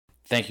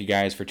Thank you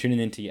guys for tuning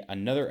in to yet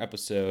another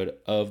episode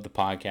of the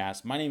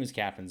podcast. My name is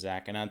Captain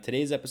Zach, and on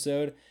today's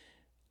episode,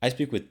 I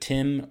speak with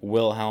Tim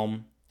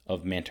Wilhelm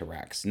of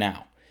Manta-Rax.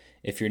 Now,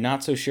 if you're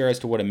not so sure as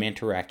to what a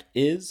Manta-Rax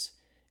is,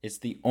 it's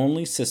the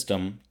only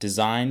system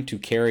designed to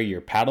carry your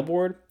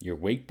paddleboard, your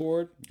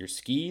wakeboard, your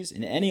skis,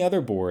 and any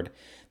other board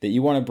that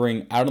you want to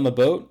bring out on the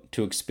boat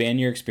to expand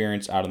your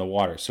experience out on the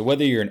water. So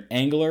whether you're an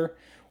angler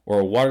or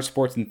a water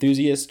sports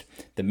enthusiast,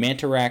 the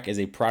Manta-Rax is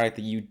a product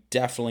that you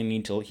definitely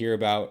need to hear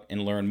about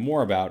and learn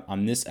more about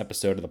on this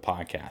episode of the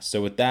podcast.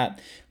 So with that,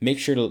 make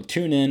sure to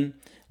tune in,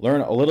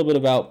 learn a little bit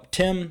about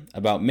Tim,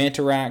 about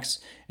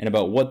Manta-Rax, and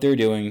about what they're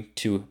doing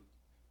to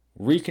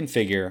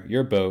reconfigure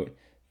your boat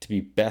to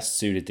be best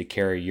suited to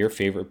carry your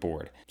favorite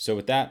board. So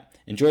with that,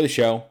 enjoy the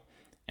show,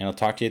 and I'll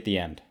talk to you at the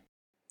end.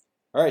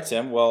 All right,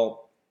 Tim.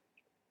 Well,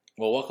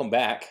 welcome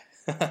back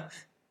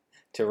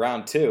to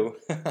round two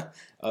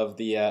of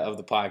the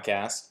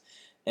podcast,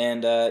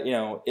 and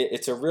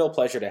it's a real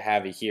pleasure to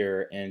have you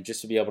here, and just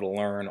to be able to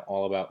learn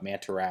all about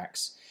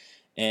Manta-Rax,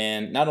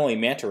 and not only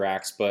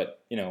Manta-Rax,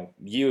 but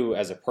you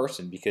as a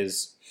person,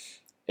 because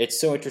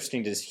it's so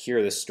interesting to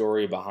hear the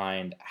story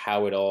behind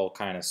how it all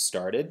kind of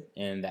started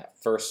and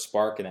that first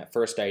spark and that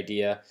first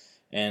idea.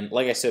 And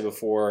like I said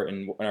before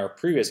in our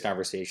previous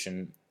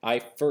conversation, I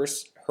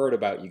first heard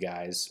about you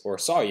guys or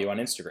saw you on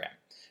Instagram,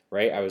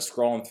 right? I was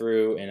scrolling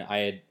through, and I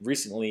had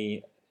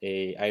recently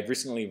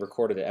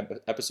recorded an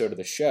episode of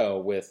the show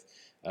with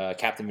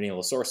Captain Vinny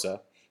La Sorsa,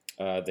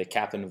 the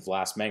captain of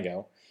Last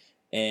Mango,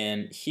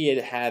 and he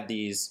had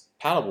these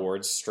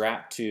paddleboards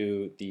strapped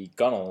to the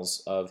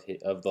gunnels of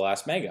the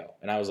Last Mango.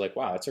 And I was like,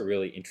 wow, that's a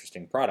really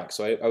interesting product.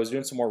 So I was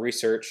doing some more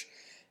research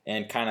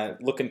and kind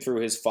of looking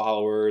through his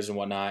followers and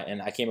whatnot,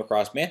 and I came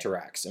across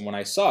Manta-Rax. And when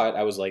I saw it,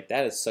 I was like,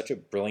 that is such a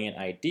brilliant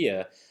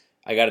idea.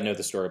 I got to know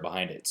the story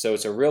behind it. So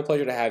it's a real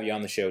pleasure to have you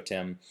on the show,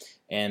 Tim.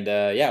 And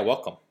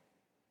welcome.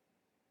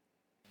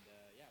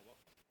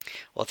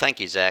 Well, thank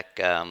you,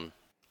 Zach.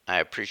 I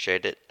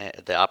appreciate it,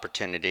 the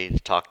opportunity to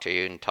talk to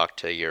you and talk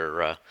to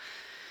your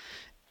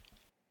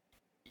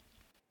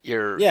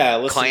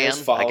clan,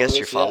 followers, I guess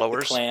your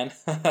followers. Clan,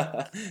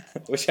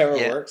 whichever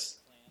works.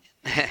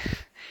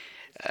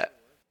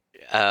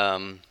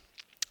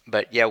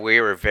 But yeah,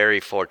 we were very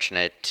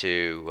fortunate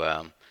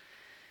to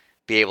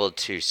be able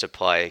to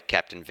supply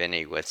Captain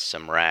Vinny with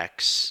some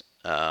racks,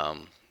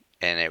 and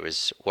it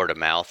was word of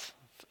mouth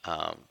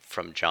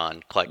from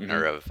John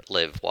Kleckner of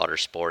Live Water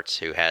Sports,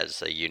 who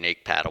has a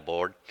unique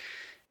paddleboard,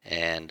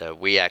 and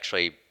we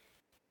actually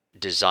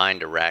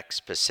designed a rack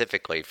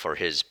specifically for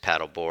his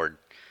paddleboard.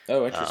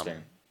 Oh,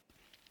 interesting.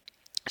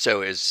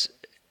 So it was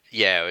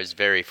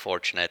very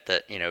fortunate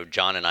that,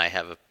 John and I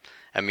have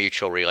a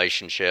mutual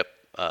relationship,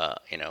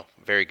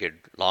 very good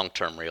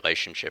long-term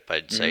relationship,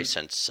 I'd say,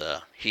 since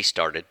he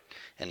started,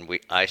 and we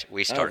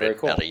started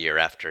cool. about a year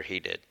after he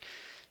did.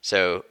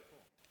 So,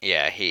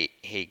 yeah, he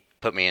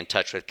put me in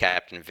touch with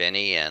Captain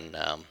Vinny, and,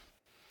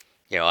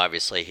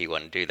 obviously he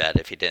wouldn't do that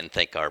if he didn't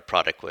think our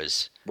product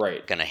was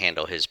going to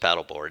handle his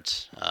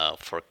paddleboards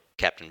for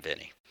Captain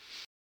Vinny.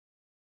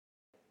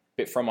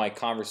 From my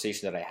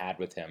conversation that I had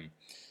with him,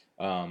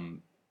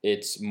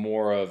 it's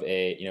more of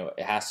it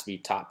has to be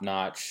top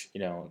notch,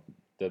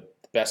 the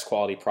best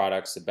quality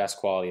products, the best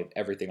quality of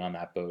everything on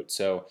that boat.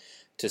 So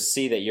to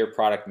see that your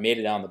product made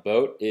it on the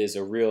boat is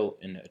a real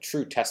and a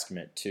true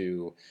testament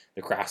to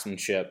the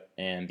craftsmanship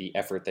and the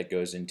effort that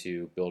goes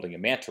into building a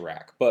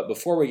Manta-Rax. But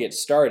before we get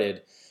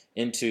started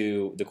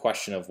into the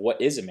question of what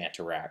is a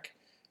Manta-Rax,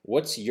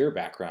 what's your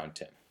background,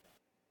 Tim?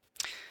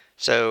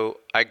 So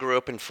I grew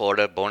up in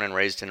Florida, born and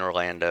raised in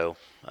Orlando.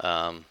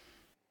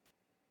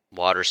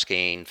 Water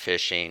skiing,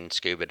 fishing,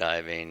 scuba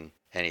diving,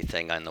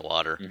 anything on the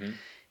water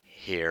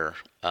here.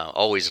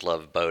 Always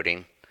loved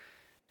boating.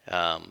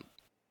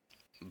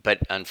 But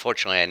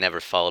unfortunately, I never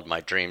followed my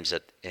dreams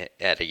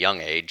at a young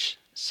age.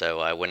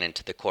 So I went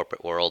into the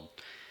corporate world,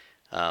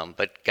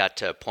 but got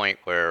to a point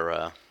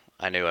where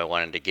I knew I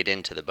wanted to get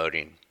into the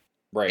boating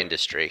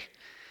industry.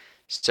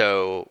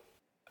 So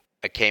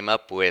I came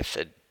up with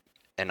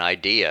an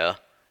idea,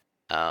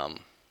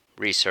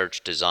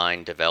 research,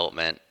 design,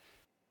 development,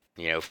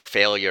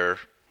 failure,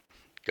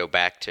 go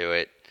back to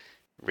it,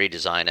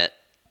 redesign it,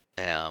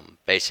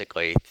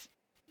 basically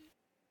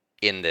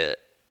in the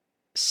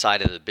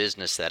side of the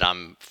business that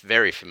I'm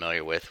very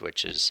familiar with,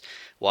 which is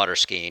water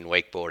skiing,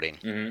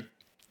 wakeboarding.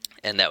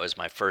 And that was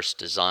my first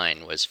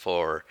design, was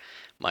for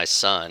my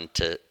son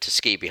to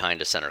ski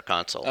behind a center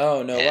console.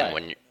 Oh, no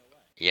way.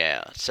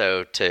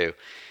 So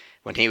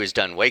when he was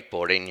done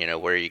wakeboarding,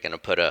 where are you going to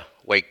put a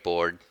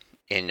wakeboard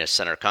in the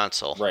center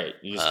console? Right,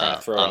 you just kind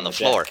of throw it on the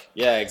floor. Deck.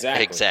 Yeah,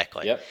 exactly.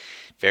 Exactly. Yep.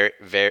 Very,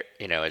 very.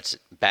 It's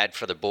bad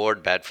for the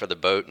board, bad for the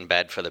boat, and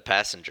bad for the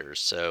passengers.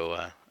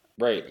 So,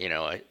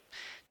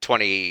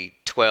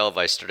 2012,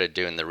 I started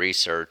doing the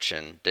research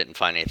and didn't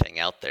find anything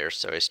out there.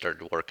 So I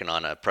started working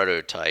on a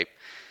prototype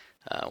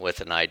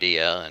with an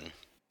idea,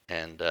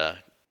 and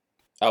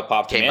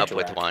came up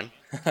with one.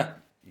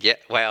 Yeah,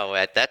 well,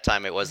 at that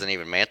time it wasn't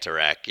even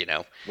Manta-Rax,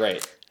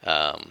 Right.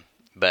 But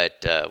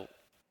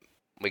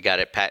we got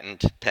it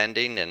patent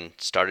pending and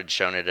started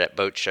showing it at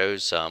boat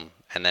shows.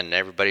 And then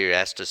everybody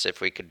asked us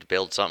if we could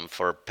build something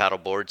for paddle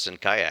boards and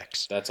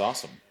kayaks. That's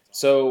awesome.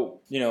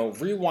 So,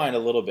 rewind a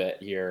little bit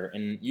here,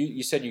 and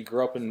you said you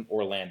grew up in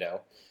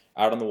Orlando,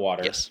 out on the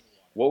water. Yes.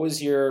 What was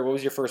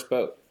your first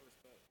boat?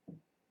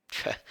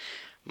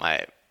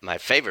 My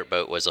favorite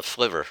boat was a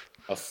flivver.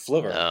 A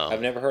flivver.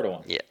 I've never heard of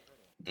one. Yeah.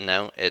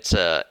 No, it's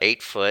a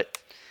 8-foot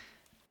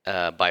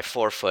by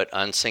 4-foot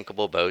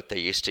unsinkable boat. They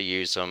used to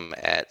use them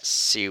at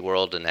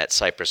SeaWorld and at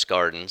Cypress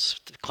Gardens,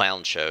 the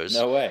clown shows.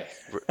 No way.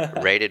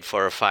 Rated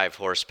for a 5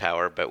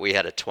 horsepower, but we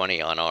had a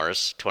 20 on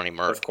ours, 20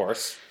 Merc. Of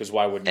course, because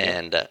why wouldn't you?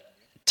 And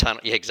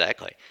yeah,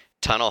 exactly.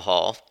 Tunnel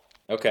haul.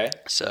 Okay.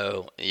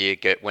 So you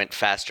went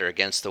faster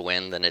against the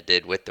wind than it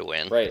did with the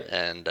wind. Right.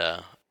 And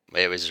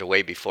it was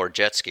way before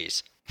jet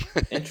skis.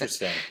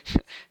 Interesting.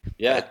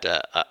 Yeah.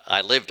 But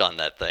I lived on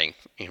that thing.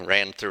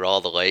 Ran through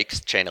all the lakes,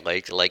 chain of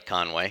lakes, Lake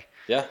Conway.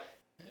 Yeah.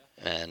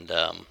 And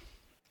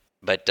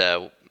but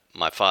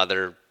my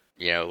father,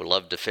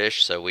 loved to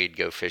fish, so we'd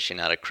go fishing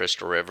out of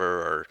Crystal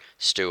River or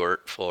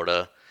Stewart,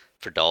 Florida,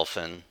 for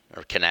dolphin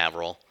or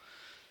canaveral.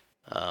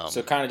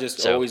 So kind of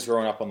just always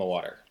growing up on the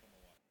water.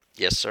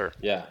 Yes, sir.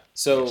 Yeah.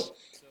 So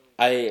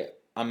Yes.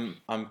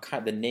 I'm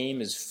kind. The name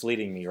is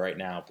fleeting me right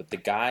now, but the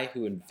guy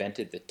who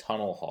invented the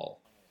tunnel hull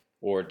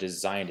or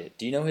designed it,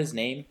 do you know his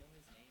name?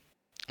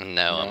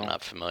 No, I'm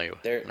not familiar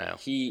with it. No.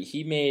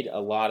 He made a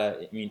lot of.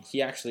 I mean,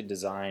 he actually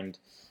designed,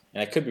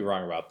 and I could be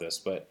wrong about this,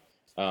 but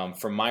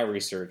from my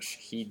research,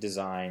 he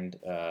designed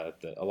a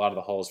lot of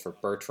the hulls for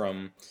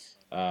Bertram,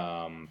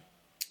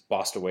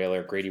 Boston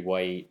Whaler, Grady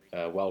White,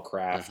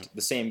 Wellcraft.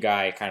 The same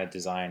guy kind of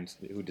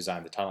who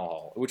designed the tunnel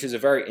hull, which is a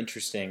very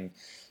interesting,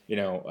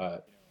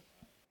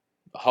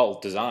 hull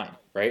design.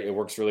 Right, it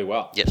works really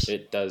well. Yes,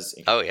 it does.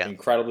 Oh yeah,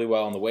 incredibly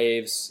well on the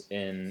waves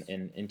in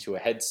into a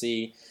head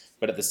sea,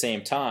 but at the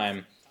same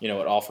time, it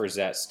offers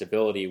that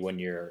stability when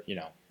you're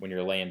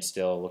laying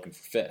still looking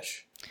for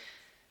fish.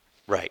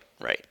 Right.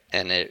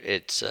 And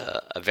it's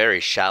a very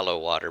shallow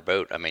water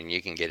boat. I mean,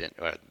 you can get in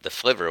the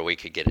flivver. We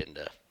could get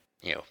into,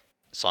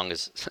 as long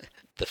as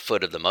the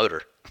foot of the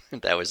motor.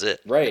 That was it.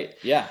 Right.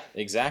 Yeah.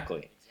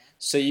 Exactly.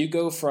 So you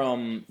go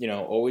from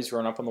always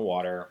run up on the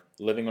water,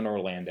 living in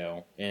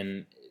Orlando,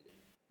 and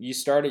you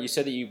said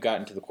that you got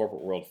into the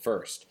corporate world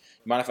first.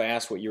 Mind if I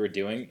ask what you were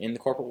doing in the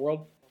corporate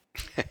world?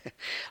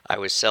 I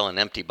was selling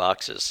empty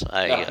boxes.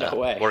 No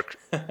way.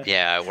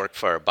 I worked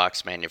for a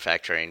box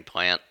manufacturing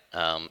plant.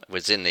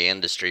 Was in the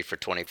industry for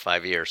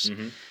 25 years.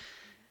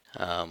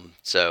 Mm-hmm.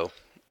 So,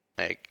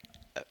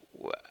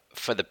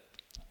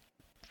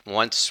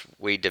 once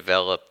I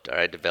developed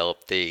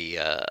the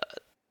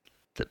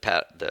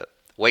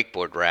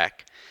wakeboard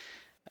rack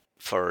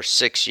for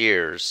 6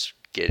 years,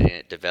 getting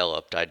it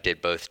developed. I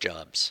did both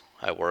jobs.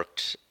 I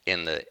worked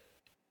in the,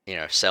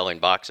 selling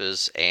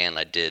boxes, and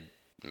I did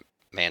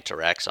manta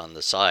racks on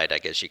the side. I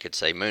guess you could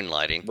say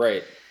moonlighting.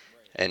 Right.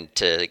 And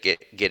to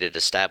get it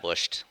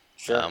established.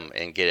 Sure.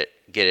 And get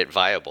it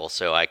viable,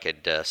 so I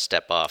could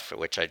step off,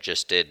 which I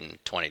just did in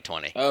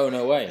 2020. Oh,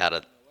 no way!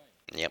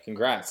 Yep.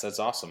 Congrats, that's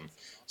awesome.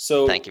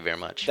 So thank you very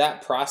much.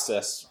 That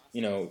process,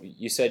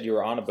 you said you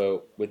were on a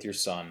boat with your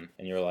son,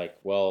 and you're like,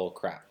 well,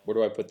 crap, where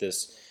do I put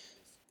this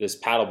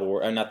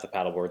paddleboard? Not the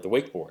paddleboard, the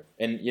wakeboard.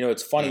 And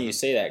it's funny you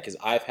say that, because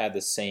I've had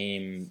the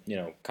same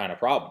kind of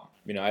problem.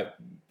 I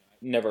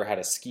never had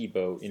a ski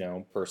boat,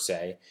 per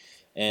se.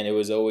 And it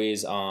was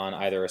always on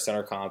either a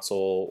center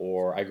console,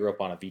 or I grew up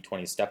on a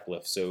V20 step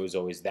lift, so it was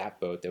always that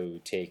boat that we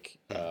would take,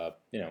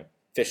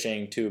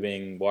 fishing,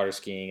 tubing, water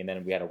skiing, and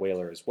then we had a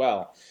whaler as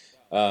well.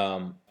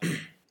 But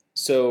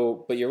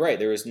you're right,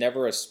 there was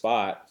never a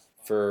spot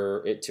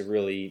for it to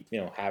really,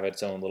 have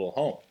its own little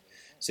home.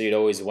 So you'd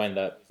always wind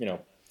up,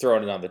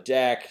 throwing it on the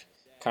deck,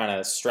 kind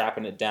of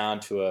strapping it down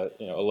to a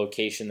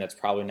location that's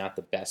probably not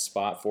the best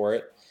spot for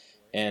it,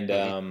 and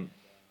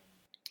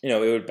it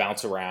would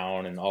bounce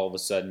around, and all of a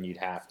sudden you'd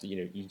have to,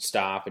 you'd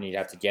stop and you'd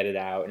have to get it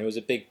out. And it was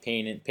a big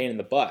pain in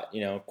the butt,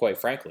 quite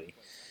frankly.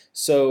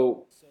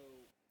 So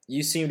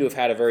you seem to have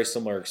had a very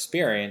similar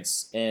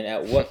experience. And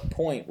at what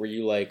point were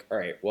you like, all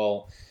right,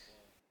 well,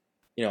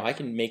 I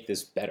can make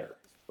this better,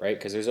 right?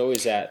 Because there's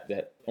always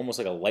that almost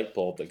like a light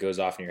bulb that goes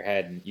off in your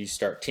head, and you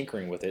start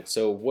tinkering with it.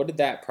 So what did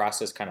that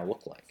process kind of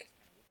look like?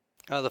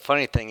 The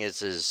funny thing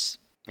is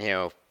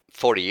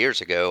 40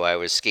 years ago, I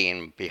was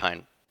skiing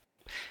behind.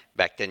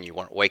 Back then, you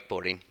weren't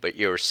wakeboarding, but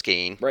you were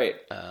skiing. Right.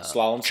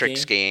 Slalom trick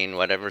skiing,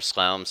 whatever,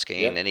 slalom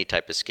skiing, Yep. Any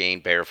type of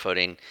skiing,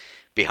 barefooting,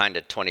 behind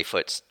a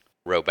 20-foot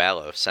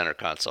Robalo center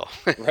console.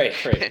 Right.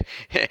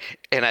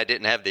 And I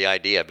didn't have the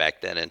idea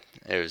back then, and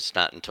it was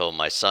not until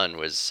my son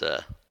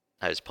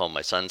I was pulling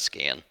my son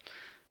skiing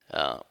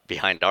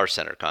behind our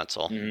center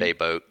console, bay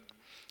boat,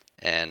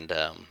 and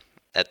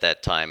at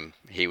that time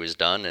he was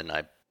done, and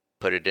I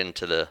put it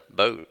into the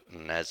boat,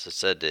 and as I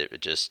said,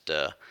 it just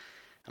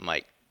I'm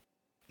like,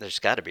 there's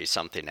got to be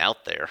something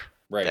out there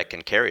that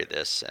can carry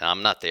this. And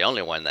I'm not the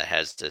only one that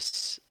has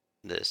this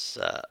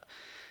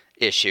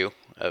issue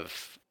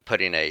of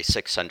putting a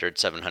 $600,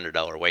 $700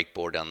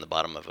 wakeboard on the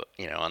bottom of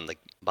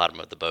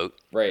the boat.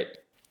 Right.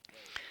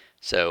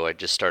 So I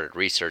just started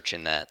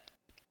researching that.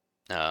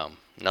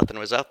 Nothing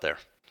was out there.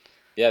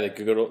 Yeah, the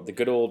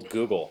good old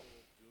Google,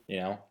 you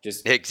know,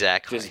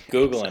 Exactly. just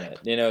Googling it.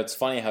 Exactly. You know, it's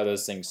funny how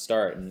those things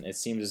start, and it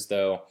seems as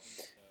though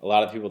a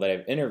lot of people that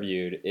I've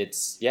interviewed,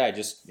 it's yeah, I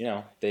just you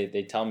know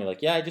they tell me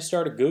like yeah, I just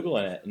started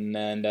Googling it, and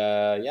then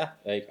yeah,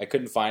 I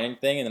couldn't find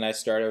anything, and then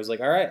I was like,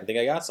 all right, I think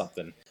I got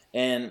something.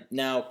 And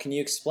now, can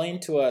you explain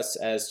to us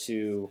as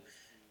to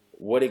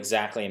what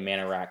exactly a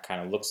mana rack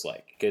kind of looks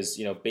like? Because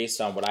you know, based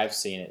on what I've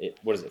seen,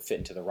 what does it fit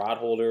into the rod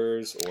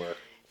holders or?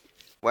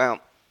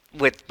 Well,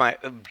 with my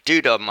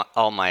due to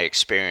all my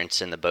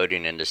experience in the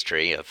boating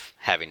industry of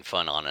having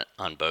fun on it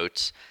on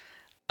boats,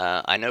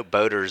 I know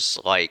boaters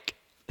like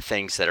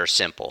things that are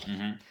simple,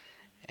 Mm-hmm.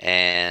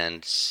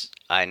 and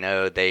I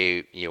know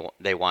they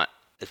want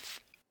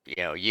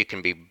you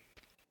can be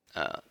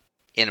uh,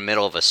 in the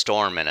middle of a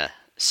storm in a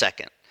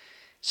second,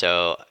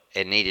 so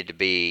it needed to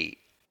be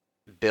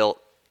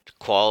built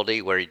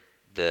quality where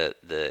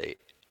the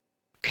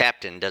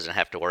captain doesn't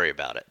have to worry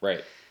about it.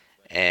 Right.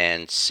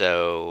 And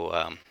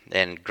so,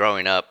 and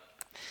growing up,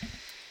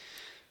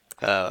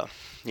 uh,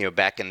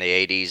 back in the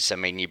 '80s, I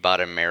mean, you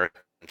bought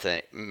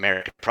American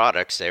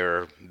products; they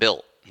were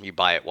built. You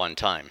buy it one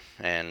time,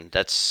 and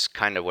that's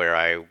kind of where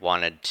I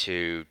wanted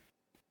to,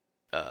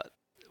 uh,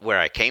 where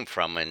I came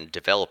from in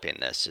developing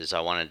this. Is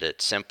I wanted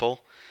it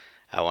simple.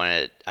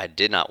 I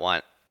did not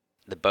want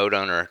the boat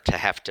owner to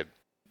have to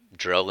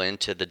drill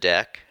into the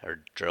deck or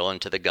drill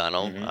into the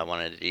gunnel. Mm-hmm. I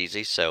wanted it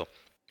easy, so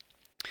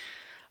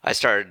I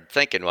started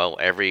thinking, well,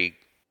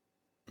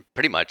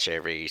 pretty much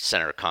every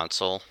center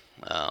console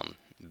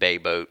bay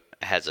boat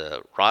has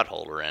a rod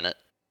holder in it.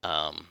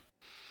 Um,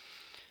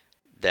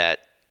 that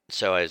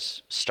so I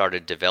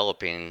started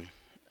developing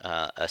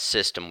a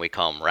system we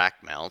call them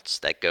rack mounts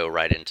that go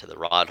right into the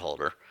rod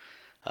holder.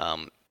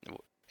 Um,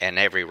 and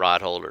every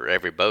rod holder,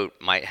 every boat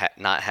might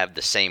not have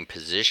the same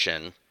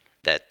position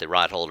that the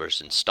rod holder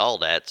is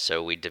installed at.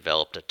 So we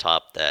developed a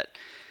top that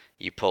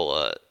you pull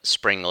a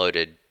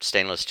spring-loaded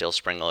stainless steel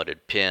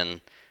spring-loaded pin,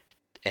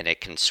 and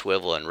it can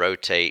swivel and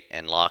rotate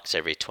and locks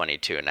every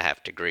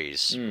 22.5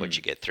 degrees, which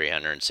you get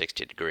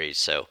 360 degrees.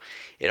 So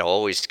it'll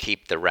always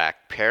keep the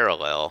rack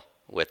parallel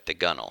with the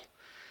gunnel.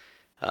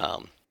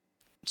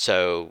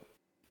 So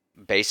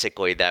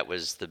basically, that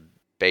was the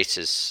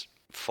basis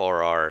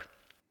for our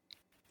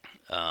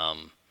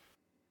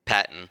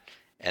patent,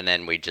 and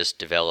then we just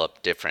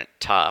developed different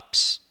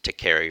tops to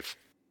carry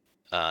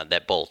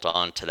that bolt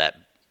on to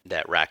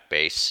that rack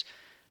base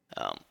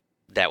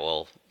that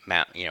will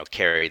mount,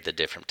 carry the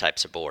different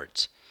types of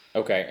boards.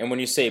 Okay, and when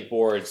you say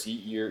boards,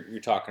 you're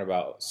talking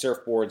about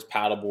surfboards,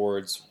 paddle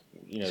boards,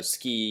 you know,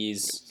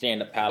 skis,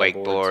 stand-up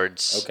paddle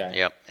boards. Wakeboards, Okay,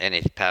 yep.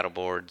 Any paddle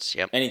boards,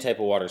 yep. any type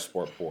of water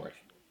sport board.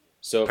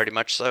 So, Pretty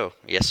much so,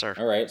 yes, sir.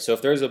 all right. So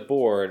if there's a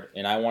board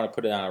and I want to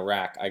put it on a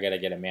rack, I gotta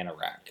get a mana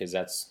rack because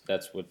that's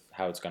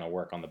how it's gonna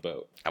work on the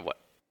boat. What?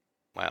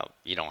 Well,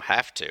 you don't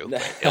have to,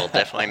 but it'll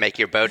definitely make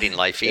your boating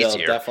life It'll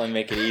easier. definitely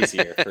make it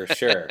easier for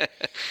sure.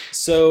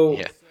 So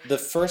Yeah. the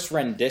first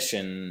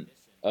rendition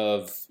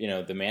of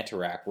the Manta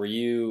Rack, were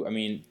you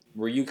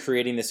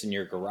creating this in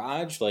your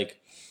garage? Like,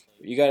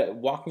 you got to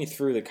walk me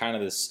through the kind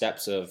of the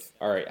steps of,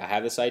 all right, I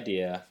have this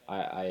idea.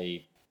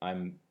 I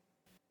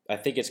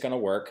think it's gonna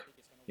work.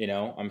 You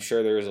know, I'm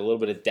sure there was a little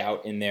bit of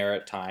doubt in there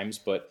at times,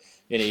 but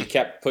you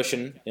kept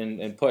pushing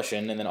and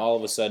pushing, and then all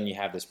of a sudden you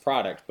have this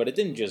product. But it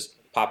didn't just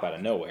pop out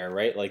of nowhere,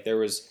 right? Like there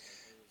was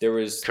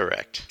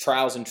Correct.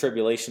 trials and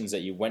tribulations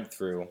that you went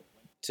through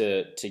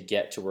to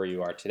get to where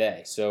you are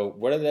today. So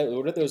what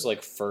are those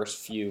like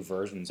first few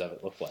versions of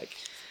it look like?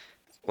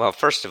 Well,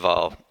 first of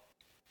all,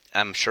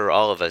 I'm sure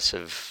all of us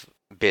have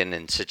been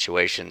in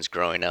situations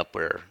growing up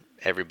where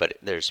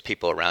there's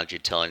people around you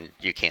telling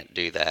you can't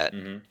do that.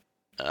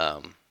 Mm-hmm.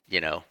 Um, you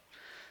know,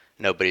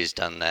 nobody's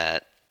done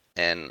that.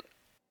 And,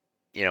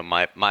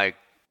 my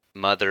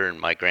mother and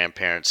my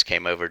grandparents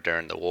came over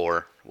during the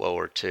war, World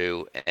War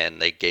II,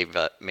 and they gave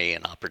me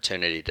an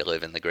opportunity to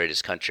live in the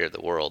greatest country of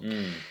the world.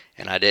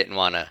 And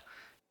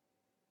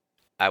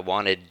I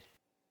wanted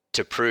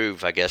to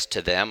prove, I guess,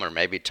 to them or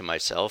maybe to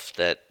myself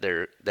that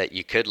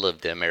you could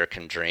live the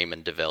American dream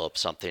and develop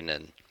something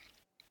and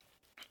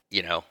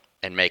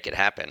make it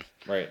happen.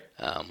 Right.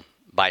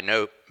 By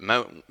no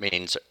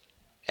means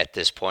at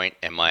this point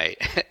am I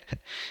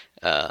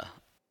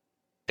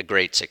a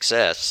great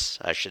success.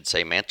 I should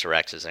say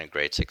Mantarax isn't a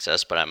great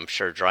success, but I'm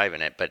sure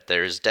driving it. But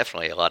there's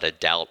definitely a lot of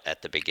doubt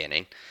at the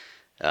beginning.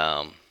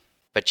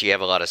 But you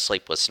have a lot of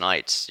sleepless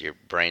nights. Your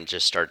brain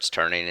just starts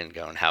turning and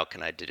going, how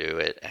can I do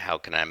it? How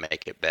can I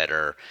make it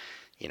better?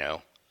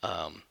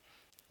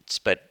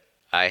 But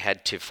I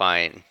had to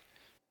find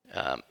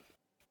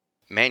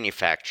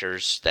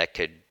manufacturers that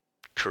could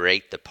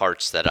create the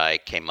parts that I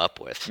came up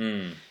with.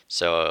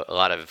 So a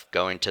lot of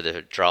going to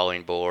the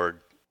drawing board,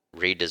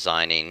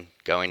 redesigning,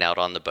 going out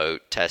on the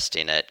boat,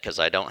 testing it, because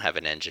I don't have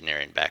an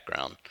engineering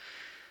background.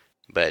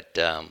 But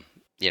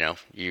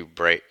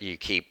you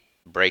keep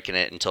breaking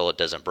it until it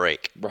doesn't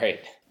break.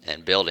 Right.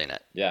 And building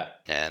it. Yeah.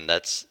 And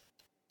that's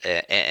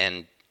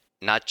and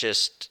not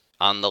just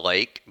on the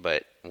lake,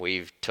 but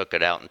we've took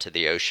it out into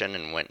the ocean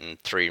and went in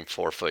 3 and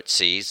 4 foot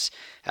seas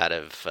out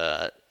of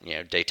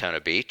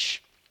Daytona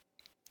Beach,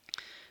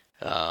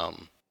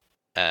 and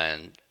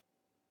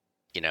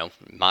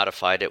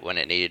modified it when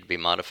it needed to be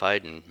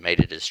modified and made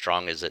it as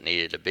strong as it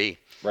needed to be.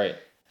 Right.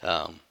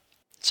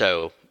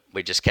 So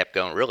we just kept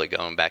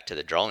going back to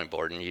the drawing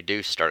board, and you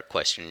do start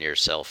questioning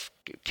yourself,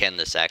 can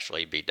this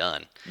actually be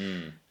done?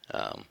 And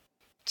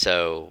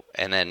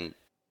then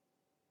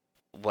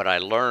what I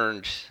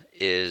learned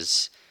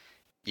is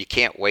you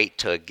can't wait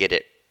to get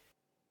it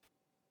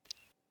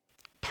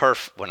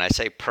perfect. When I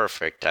say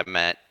perfect, I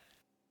meant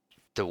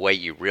the way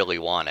you really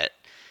want it,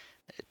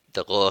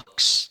 the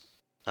looks.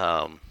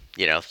 So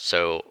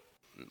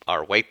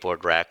our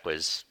wakeboard rack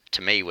was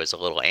a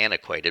little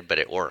antiquated, but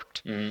it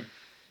worked. Mm-hmm.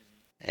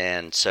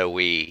 And so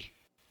we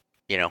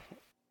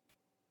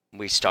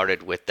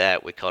started with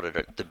that. We called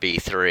it the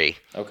B3.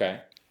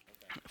 Okay.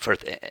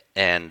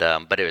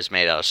 But it was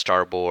made out of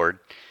starboard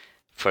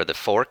for the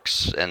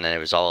forks, and then it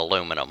was all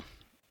aluminum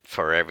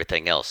for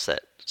everything else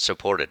that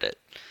supported it.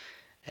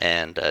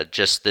 And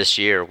just this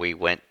year, we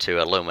went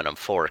to aluminum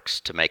forks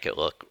to make it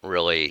look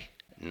really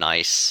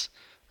nice.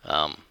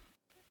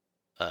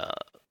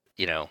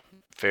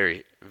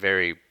 Very,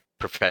 very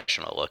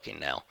professional looking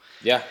now.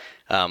 Yeah.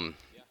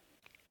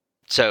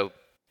 So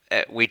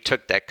we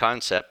took that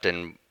concept,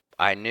 and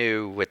I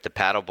knew with the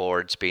paddle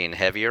boards being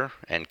heavier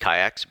and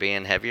kayaks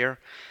being heavier,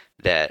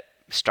 that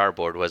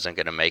starboard wasn't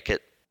going to make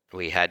it.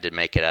 We had to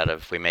make it out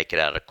of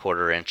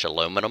 1/4-inch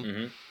aluminum.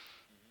 Mm-hmm.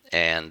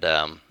 And,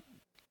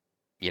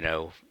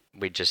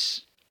 we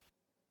just,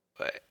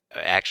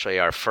 actually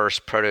our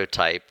first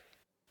prototype,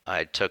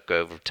 I took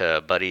over to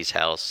a buddy's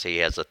house. He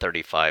has a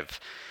 35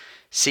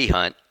 Sea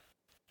Hunter.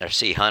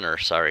 Sea Hunter.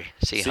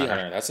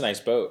 That's a nice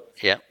boat.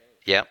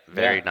 Yep.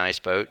 Very nice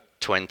boat.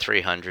 Twin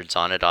 300s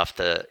on it off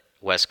the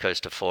west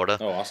coast of Florida.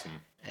 Oh, awesome.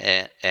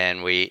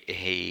 And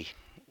we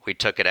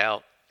took it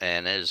out,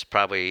 and it was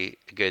probably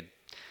a good,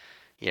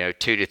 2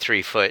 to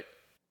 3 foot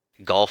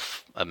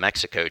Gulf of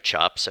Mexico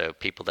chop. So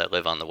people that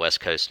live on the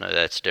west coast know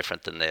that's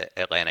different than the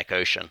Atlantic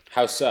Ocean.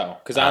 How so?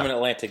 Because I'm an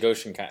Atlantic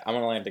Ocean guy.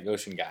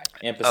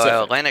 And Pacific.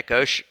 Atlantic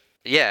Ocean.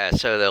 Yeah,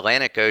 so the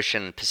Atlantic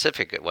Ocean,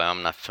 Pacific. Well,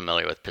 I'm not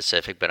familiar with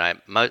Pacific, but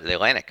the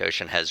Atlantic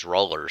Ocean has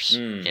rollers.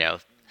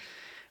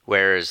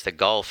 Whereas the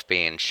Gulf,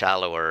 being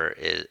shallower,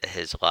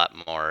 has a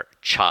lot more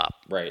chop.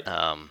 Right.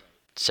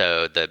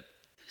 So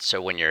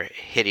when you're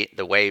hitting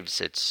the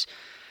waves, it's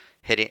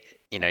hitting.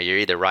 You're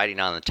either riding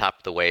on the top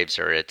of the waves,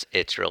 or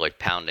it's really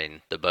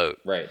pounding the boat.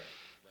 Right.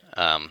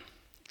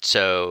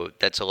 So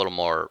that's a little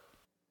more,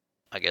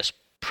 I guess,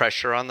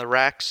 pressure on the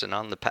racks and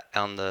on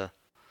the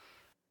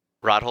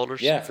rod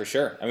holders. Yeah, for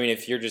sure. I mean,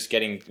 if you're just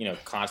getting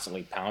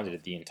constantly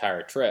pounded the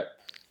entire trip,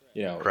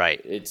 right,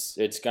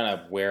 it's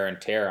gonna wear and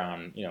tear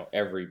on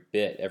every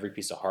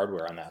piece of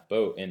hardware on that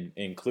boat, and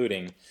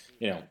including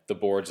the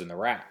boards and the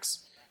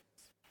racks.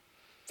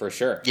 For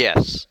sure.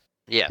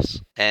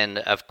 Yes, and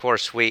of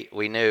course we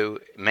knew,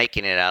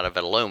 making it out of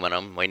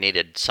aluminum, we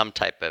needed some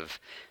type of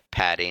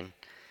padding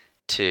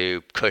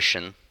to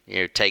cushion,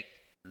 take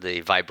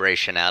the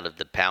vibration out of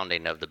the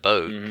pounding of the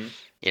boat,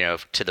 mm-hmm.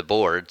 To the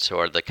boards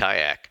or the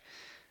kayak.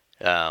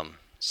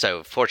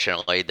 So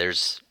fortunately,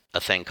 there's a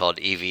thing called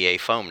EVA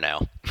foam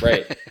now.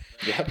 Right.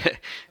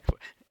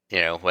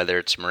 Yep. Whether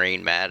it's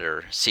marine mat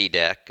or sea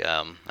deck,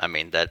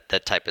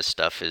 that type of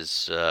stuff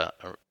is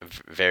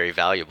very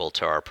valuable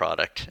to our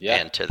product,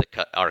 and to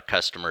our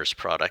customers'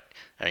 product,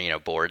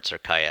 boards or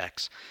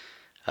kayaks,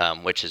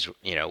 which is,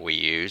 we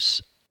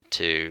use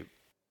to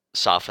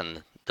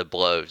soften the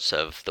blows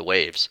of the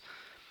waves.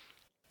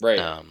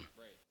 Right.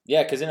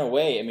 Yeah, because in a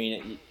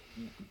way,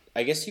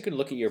 I guess you could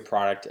look at your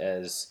product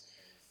as,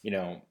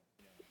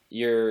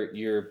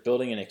 you're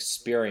building an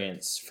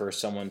experience for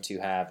someone to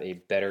have a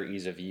better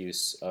ease of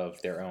use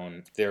of their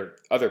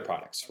other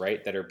products,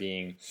 right? That are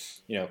being,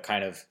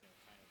 kind of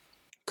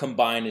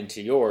combined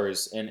into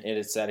yours, and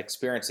it's that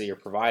experience that you're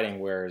providing.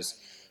 Whereas,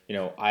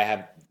 I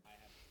have,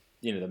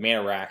 the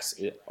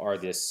MantaRacks are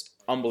this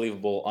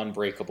unbelievable,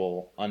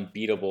 unbreakable,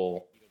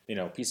 unbeatable,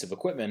 piece of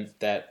equipment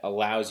that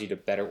allows you to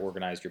better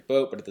organize your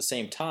boat, but at the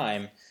same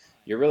time,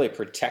 you're really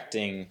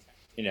protecting,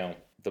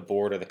 the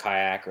board or the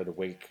kayak or the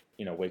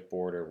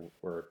wakeboard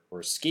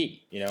or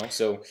ski,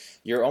 so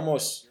you're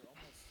almost,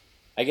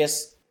 I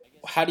guess,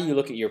 how do you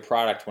look at your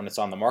product when it's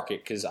on the market?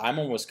 Because I'm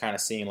almost kind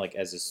of seeing like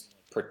as this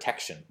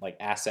protection, like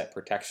asset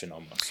protection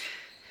almost.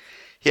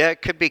 Yeah,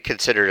 it could be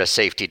considered a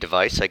safety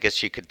device, I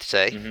guess you could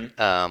say.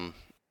 Mm-hmm.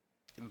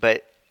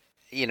 But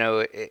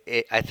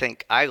I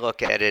think I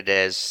look at it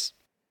as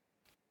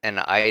an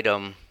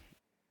item,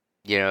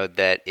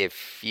 that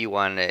if you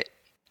want to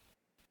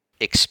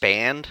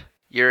expand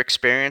your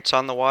experience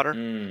on the water,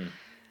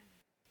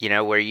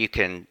 where you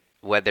can,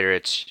 whether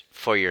it's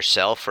for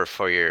yourself or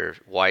for your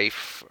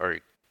wife or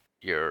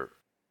your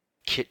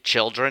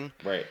children,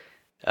 right?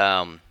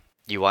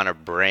 You want to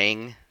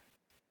bring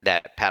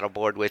that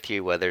paddleboard with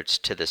you, whether it's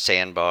to the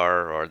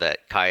sandbar or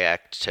that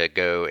kayak to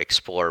go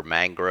explore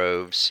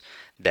mangroves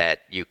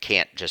that you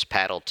can't just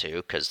paddle to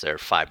because they're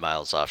 5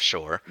 miles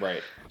offshore.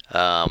 Right.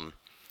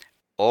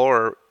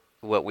 or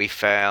what we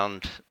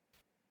found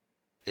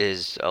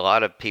is a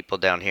lot of people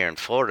down here in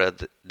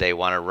Florida, they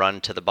want to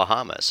run to the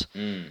Bahamas.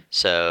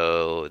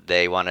 So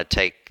they want to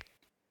take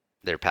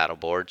their paddle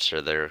boards or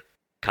their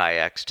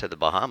kayaks to the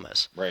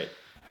Bahamas. Right.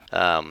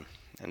 And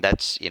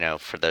that's,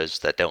 for those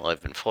that don't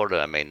live in Florida,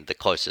 I mean, the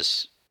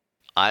closest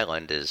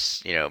island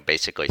is,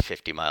 basically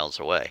 50 miles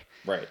away.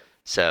 Right.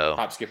 So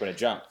hop, skip, and a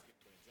jump.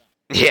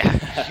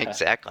 Yeah,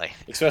 exactly.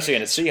 Especially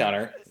in a Sea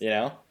Hunter,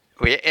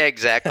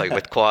 Exactly,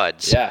 with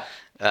quads. Yeah.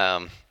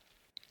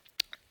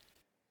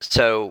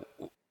 So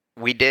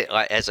we did,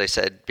 as I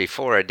said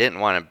before, I didn't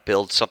want to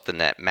build something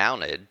that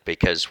mounted,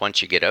 because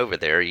once you get over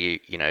there, you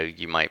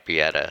might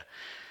be at a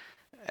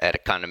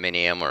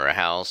condominium or a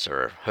house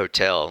or a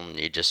hotel, and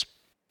you just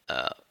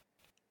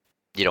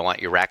you don't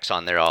want your racks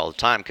on there all the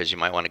time because you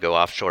might want to go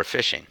offshore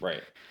fishing.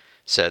 Right.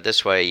 So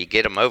this way, you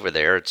get them over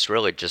there. It's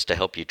really just to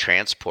help you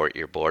transport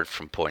your board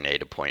from point A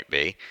to point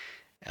B,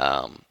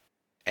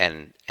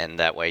 and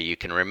that way you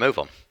can remove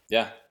them.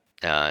 Yeah.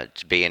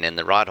 Being in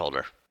the rod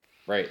holder.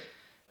 Right.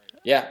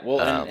 Yeah. Well,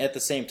 and at the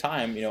same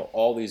time,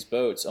 all these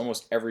boats,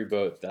 almost every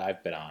boat that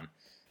I've been on,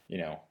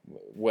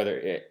 whether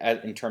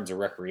in terms of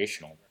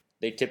recreational,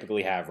 they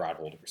typically have rod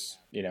holders.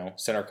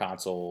 Center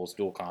consoles,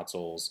 dual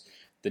consoles,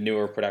 the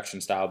newer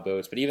production style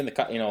boats, but even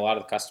a lot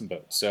of the custom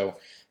boats. So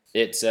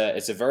it's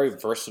a very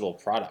versatile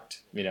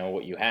product.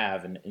 What you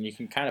have, and you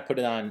can kind of put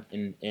it on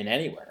in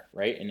anywhere,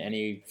 right? In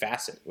any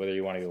facet, whether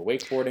you want to go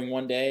wakeboarding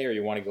one day or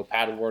you want to go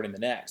paddleboarding the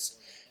next.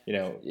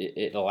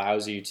 It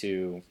allows you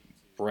to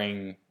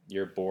bring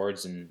your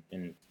boards and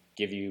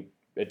give you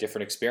a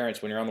different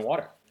experience when you're on the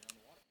water.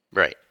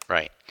 Right.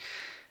 I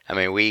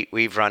mean,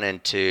 we've run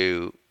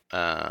into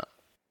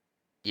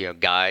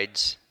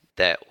guides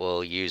that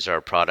will use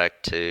our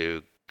product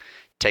to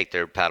take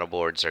their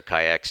paddleboards or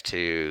kayaks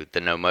to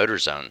the no motor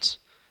zones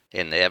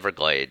in the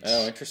Everglades.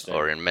 Oh, interesting.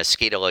 Or in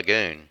Mosquito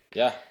Lagoon.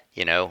 Yeah.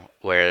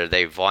 Where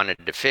they've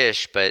wanted to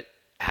fish, but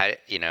how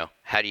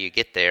do you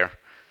get there?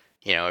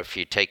 If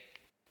you take,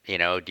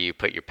 do you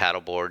put your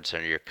paddleboards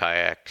or your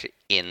kayak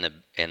in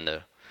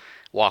the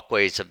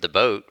walkways of the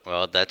boat?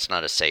 Well, that's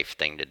not a safe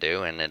thing to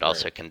do, and it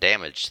also can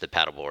damage the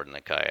paddleboard and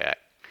the kayak.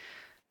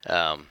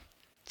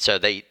 So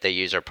they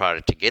use our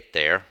product to get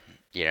there,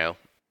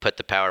 put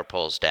the power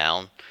poles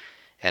down,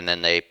 and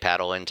then they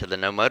paddle into the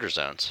no motor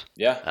zones.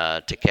 Yeah.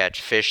 To catch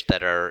fish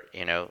that are,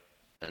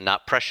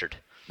 not pressured.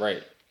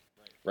 Right.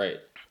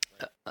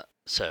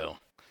 So.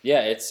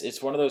 Yeah,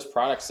 it's one of those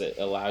products that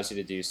allows you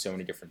to do so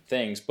many different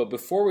things. But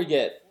before we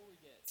get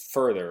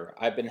further,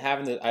 I've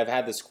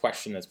had this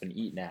question that's been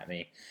eaten at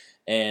me,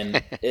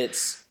 and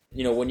it's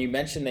when you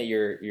mentioned that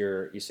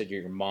you said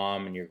your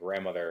mom and your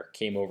grandmother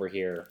came over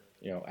here,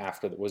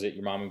 after was it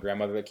your mom and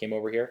grandmother that came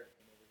over here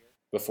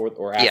before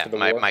or after the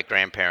war? Yeah, my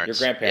grandparents.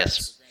 Your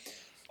grandparents.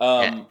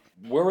 Yes.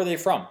 Where were they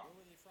from?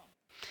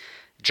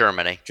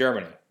 Germany.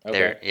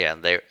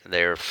 Okay.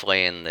 They're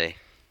fleeing the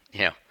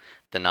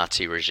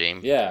Nazi regime.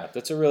 Yeah,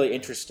 that's a really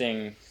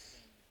interesting,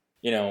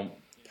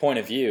 point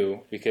of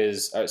view,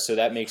 because so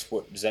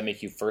does that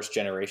make you first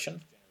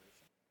generation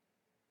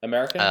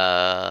American?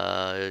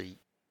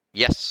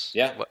 Yes.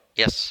 Yeah.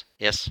 Yes.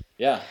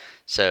 Yeah.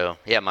 So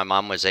my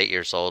mom was 8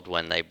 years old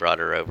when they brought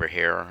her over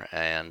here,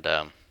 and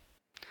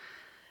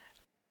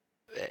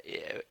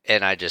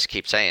I just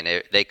keep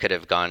saying they could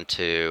have gone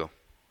to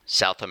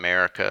South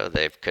America,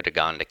 they could have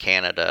gone to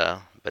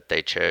Canada, but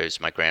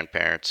my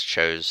grandparents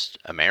chose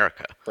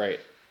America. Right.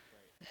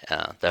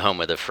 The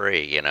home of the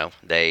free,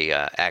 They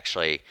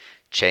actually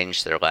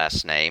changed their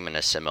last name and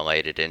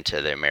assimilated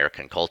into the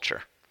American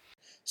culture.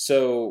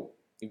 So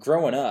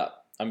growing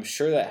up, I'm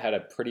sure that had a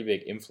pretty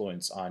big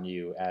influence on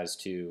you as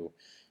to,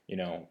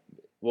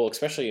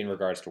 especially in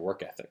regards to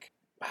work ethic.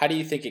 How do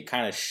you think it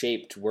kind of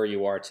shaped where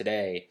you are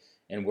today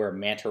and where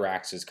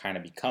Mantorax is kind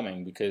of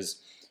becoming?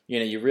 Because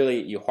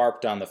you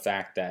harped on the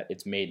fact that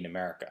it's made in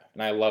America,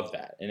 and I love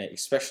that, and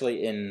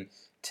especially in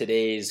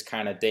today's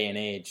kind of day and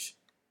age.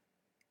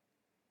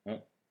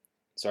 Oh,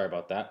 sorry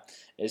about that.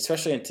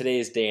 Especially in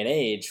today's day and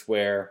age,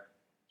 where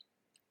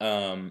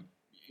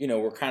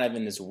we're kind of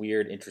in this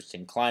weird,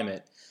 interesting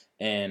climate,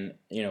 and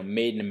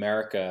made in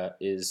America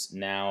is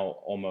now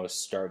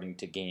almost starting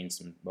to gain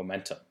some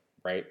momentum,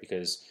 right?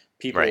 Because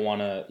people want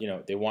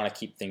to, they want to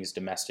keep things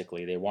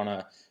domestically. They want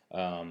to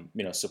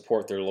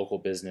support their local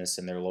business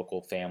and their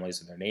local families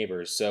and their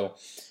neighbors. So,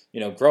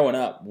 growing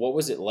up, what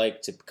was it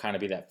like to kind of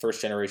be that first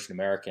generation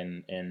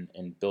American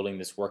and building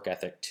this work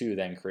ethic to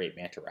then create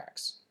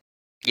Mantorax?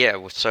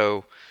 Yeah,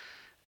 so,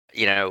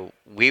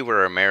 we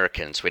were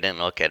Americans. We didn't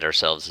look at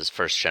ourselves as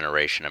first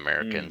generation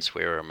Americans.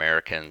 We were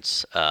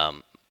Americans.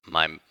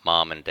 My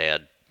mom and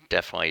dad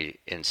definitely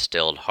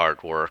instilled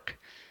hard work.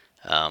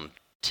 To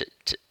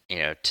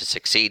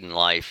succeed in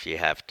life, you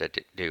have to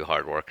do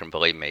hard work. And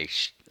believe me,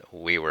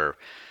 we were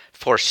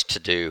forced to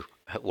do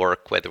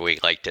work whether we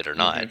liked it or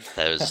not.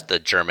 That was the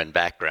German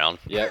background.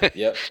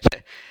 Yep.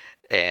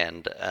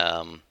 And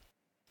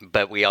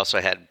but we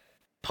also had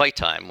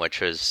playtime,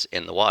 which was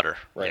in the water.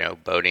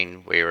 Right.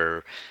 Boating. We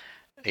were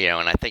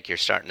and I think you're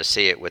starting to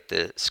see it with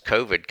this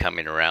COVID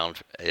coming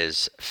around,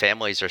 is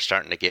families are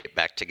starting to get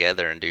back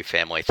together and do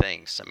family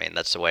things. I mean,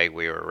 that's the way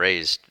we were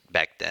raised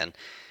back then.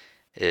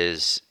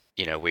 Is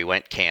we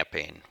went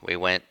camping, we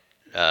went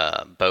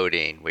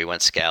boating, we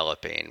went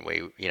scalloping,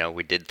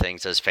 we did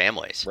things as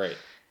families. Right.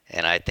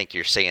 And I think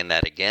you're seeing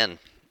that again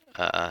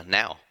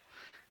now,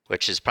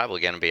 which is probably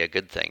going to be a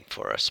good thing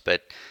for us.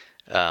 But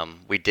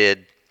we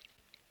did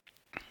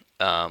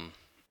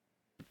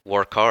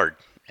work hard,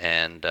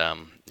 and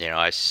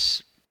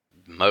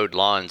mowed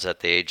lawns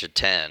at the age of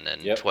 10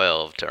 and Yep.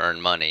 12 to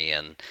earn money,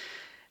 and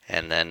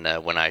then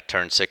when I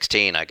turned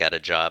 16, I got a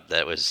job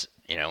that was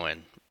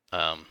and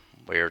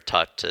we were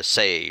taught to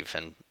save,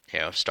 and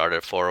started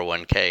a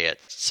 401k at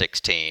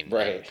 16.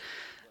 Right.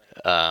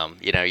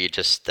 You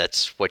just,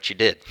 that's what you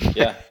did.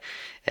 Yeah.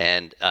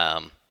 And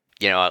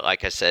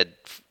like I said,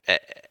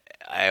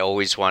 I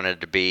always wanted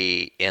to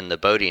be in the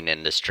boating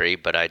industry,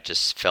 but I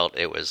just felt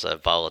it was a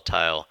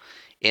volatile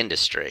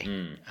industry.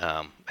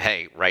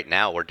 Hey, right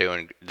now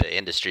the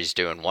industry's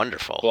doing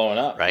wonderful. Blowing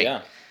up. Right?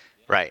 Yeah.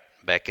 Right.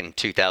 Back in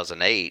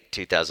 2008,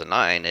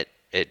 2009,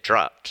 it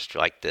dropped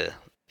like the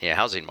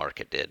housing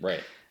market did.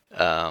 Right.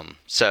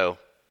 So,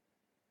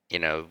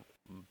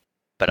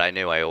 but I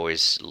knew I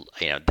always,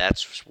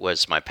 that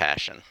was my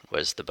passion,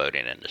 was the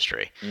boating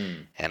industry.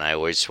 And I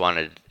always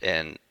wanted,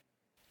 and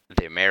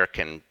the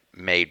American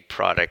made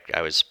product,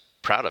 I was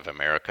proud of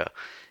America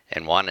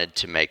and wanted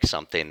to make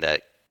something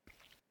that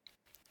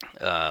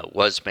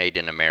was made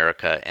in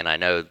America. And I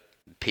know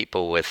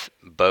people with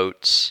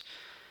boats,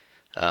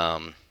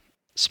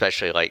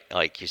 especially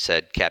like you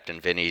said,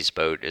 Captain Vinny's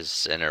boat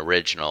is an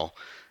original,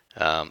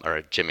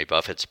 or Jimmy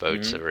Buffett's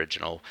boat's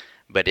original,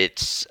 but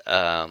it's,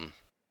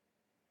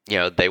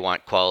 they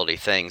want quality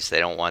things. They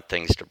don't want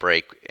things to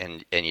break,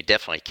 and you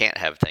definitely can't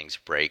have things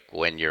break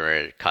when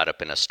you're caught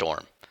up in a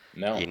storm.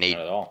 No, You need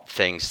not at all.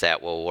 things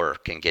that will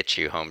work and get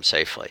you home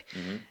safely.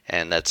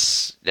 And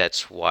that's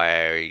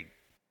why I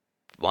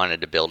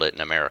wanted to build it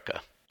in America.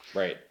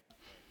 Right.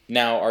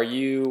 Now, are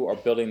you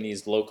building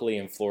these locally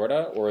in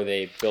Florida, or are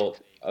they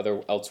built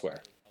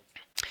elsewhere?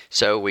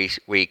 So we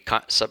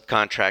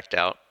subcontract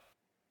out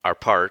our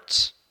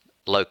parts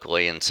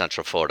locally in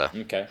Central Florida.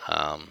 Okay.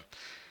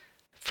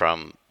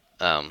 From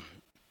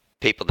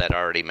people that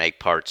already make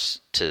parts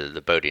to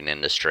the boating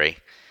industry.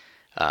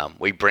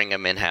 We bring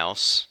them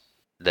in-house,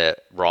 the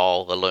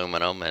raw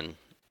aluminum, and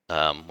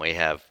we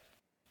have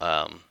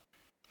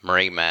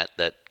Marine Mat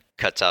that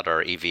cuts out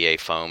our EVA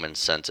foam and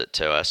sends it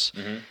to us.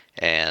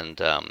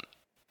 And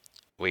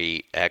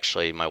we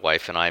actually, my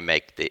wife and I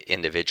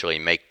individually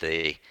make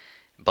the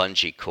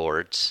bungee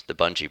cords, the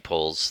bungee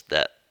poles,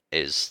 that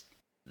is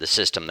the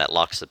system that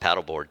locks the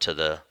paddleboard to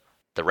the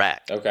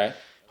rack. Okay.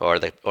 Or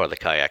the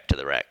kayak to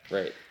the rack.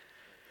 Right.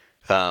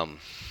 And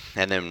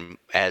then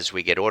as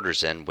we get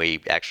orders in,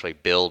 we actually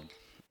build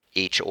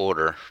each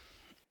order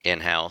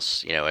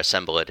in-house,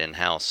 assemble it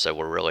in-house. So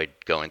we're really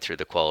going through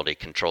the quality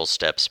control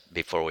steps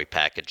before we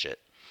package it.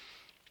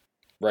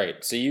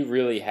 Right. So you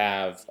really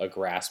have a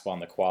grasp on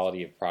the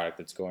quality of product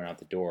that's going out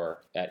the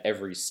door at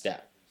every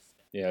step.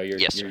 You're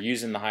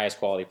using the highest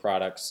quality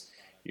products.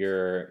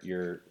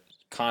 You're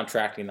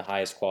contracting the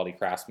highest quality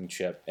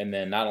craftsmanship, and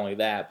then not only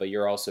that, but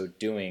you're also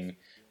doing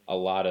a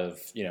lot of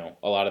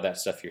that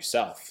stuff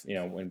yourself,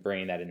 when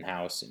bringing that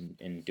in-house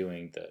and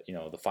doing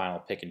the final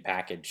pick and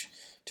package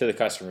to the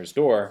customer's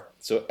door.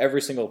 So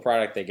every single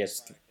product that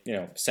gets,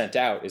 sent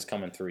out is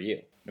coming through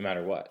you, no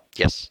matter what.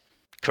 Yes.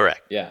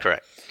 Correct. Yeah.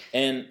 Correct.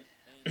 And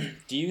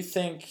do you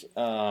think,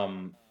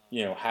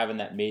 having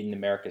that Made in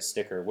America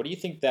sticker, what do you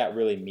think that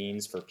really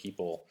means for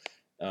people,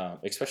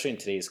 especially in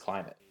today's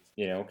climate?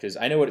 Because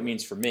I know what it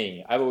means for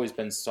me. I've always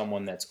been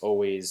someone that's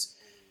always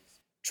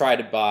try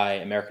to buy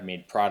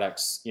American-made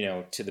products,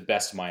 to the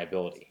best of my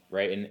ability,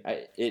 right? And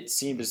it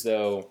seemed as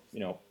though,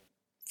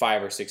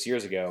 5 or 6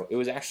 years ago, it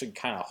was actually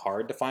kind of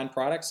hard to find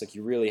products. Like,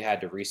 you really had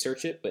to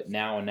research it. But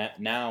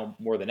now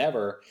more than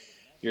ever,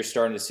 you're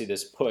starting to see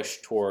this push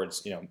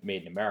towards,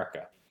 Made in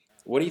America.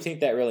 What do you think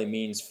that really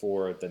means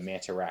for the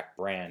Manta Rack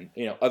brand,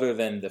 other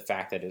than the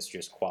fact that it's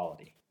just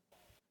quality?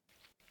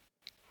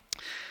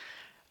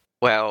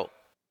 Well,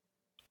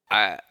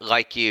 I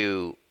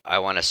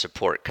want to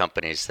support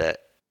companies that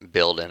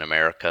build in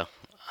America.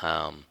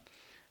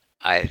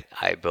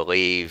 I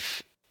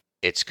believe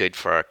it's good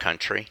for our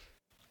country.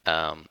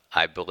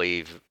 I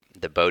believe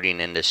the boating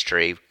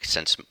industry,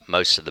 since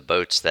most of the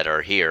boats that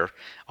are here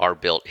are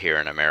built here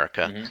in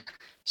America,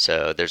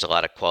 so there's a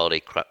lot of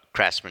quality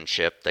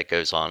craftsmanship that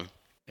goes on,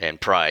 and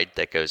pride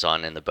that goes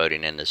on in the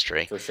boating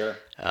industry. For sure.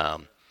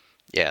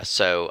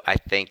 So I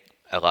think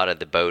a lot of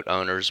the boat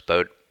owners,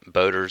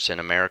 boaters in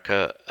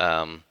America,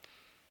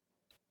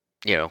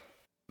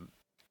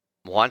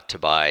 want to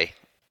buy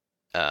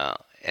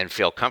and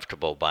feel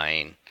comfortable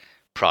buying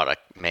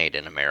product made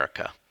in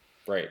America.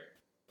 Right.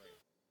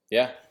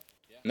 Yeah.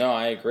 No,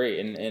 I agree.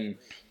 And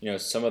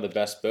some of the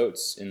best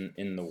boats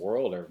in the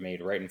world are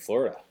made right in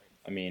Florida.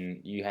 I mean,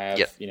 you have,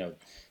 Yep.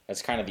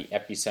 that's kind of the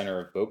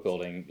epicenter of boat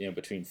building,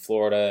 between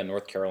Florida and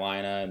North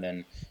Carolina, and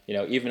then,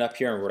 even up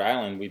here in Rhode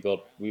Island, we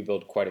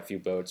build quite a few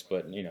boats,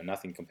 but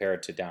nothing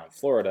compared to down in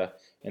Florida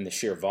and the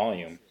sheer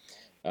volume.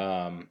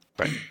 Um,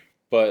 Right.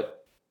 but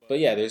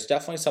yeah, there's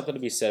definitely something to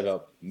be said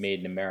about made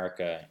in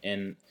America,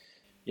 and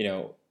you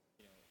know,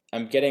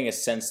 I'm getting a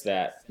sense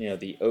that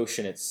the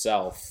ocean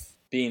itself,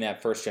 being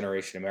that first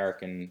generation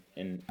American,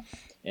 and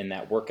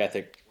that work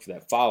ethic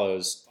that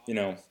follows,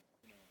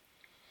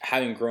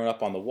 having grown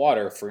up on the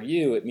water, for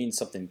you it means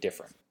something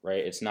different,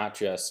 right? It's not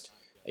just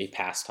a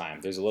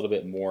pastime. There's a little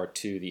bit more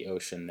to the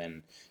ocean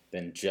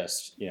than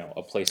just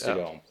a place to Oh,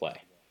 go and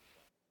play.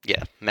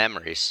 yeah.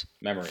 Memories,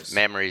 Memories.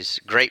 memories,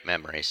 great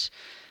memories.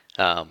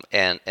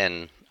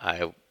 And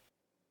I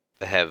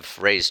have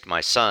raised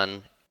my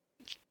son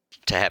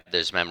to have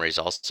those memories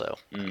also.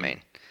 I Mm.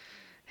 mean,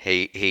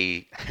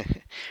 he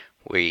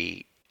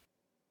we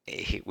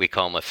we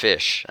call him a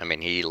fish. I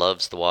mean, he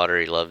loves the water.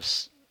 He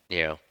loves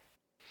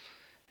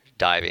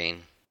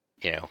diving.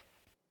 You know,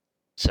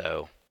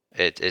 so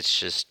it's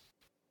just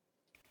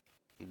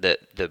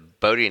the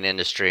boating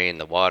industry and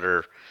the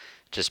water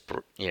just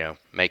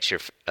makes your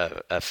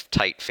a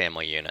tight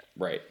family unit.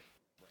 Right.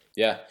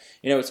 Yeah.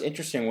 It's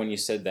interesting when you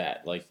said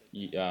that. Like,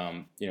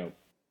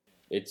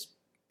 it's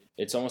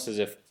it's almost as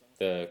if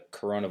the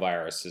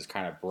coronavirus has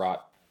kind of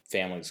brought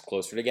families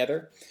closer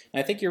together.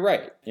 And I think you're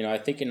right. I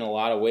think in a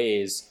lot of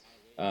ways,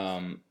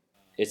 um,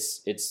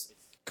 it's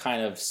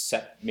kind of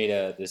made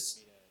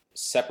this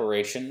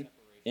separation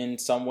in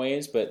some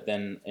ways, but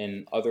then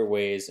in other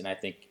ways, and I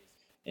think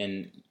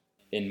in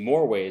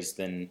more ways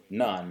than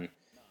none,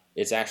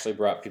 it's actually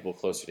brought people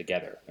closer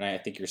together. And I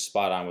think you're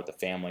spot on with the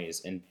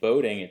families. And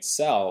boating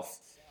itself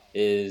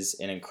is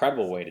an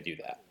incredible way to do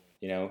that.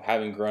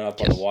 Having grown up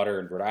on the Yes. water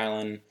in Rhode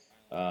Island,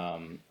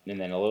 and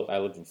then I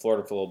lived in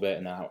Florida for a little bit,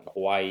 and then out in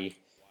Hawaii.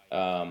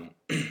 Um,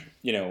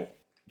 you know,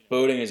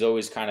 Boating has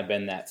always kind of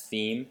been that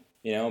theme.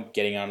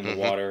 Getting out in the Hmm.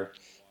 water,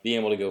 being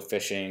able to go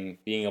fishing,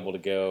 being able to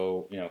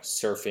go,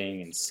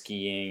 surfing and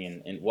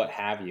skiing and what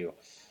have you.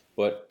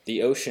 But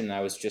the ocean,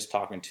 I was just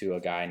talking to a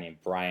guy named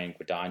Brian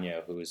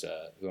Guadagno,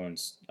 who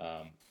owns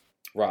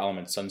Raw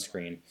Element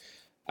Sunscreen.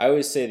 I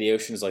always say the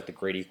ocean is like the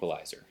great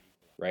equalizer,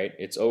 right?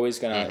 Hmm. It's always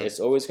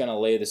gonna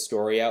lay the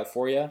story out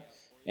for you,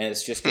 and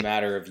it's just a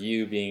matter of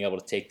you being able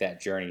to take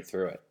that journey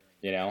through it.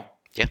 You know,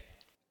 Yeah,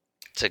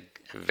 it's a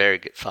very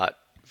good thought.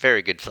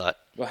 Very good thought.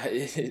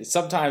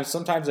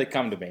 sometimes they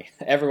come to me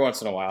every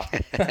once in a while,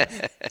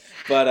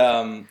 but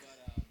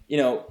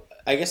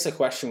I guess the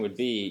question would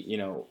be,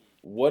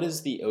 what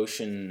does the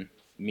ocean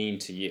mean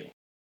to you?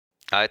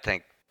 I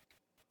think.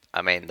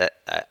 I mean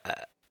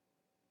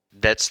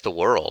that's the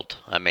world.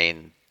 I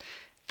mean,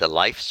 the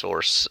life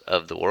source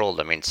of the world.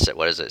 I mean,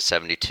 what is it?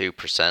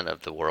 72%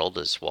 of the world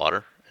is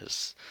water.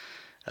 Is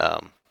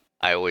um,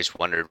 I always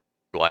wondered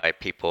why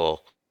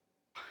people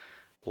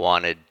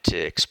wanted to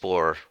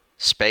explore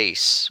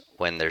space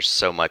when there's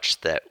so much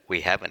that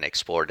we haven't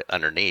explored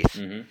underneath.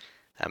 Mm-hmm.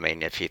 I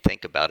mean, if you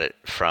think about it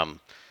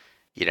from,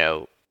 you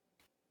know,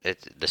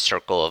 the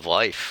circle of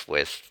life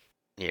with,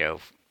 you know,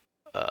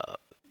 uh,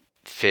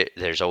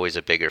 there's always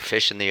a bigger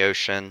fish in the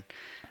ocean.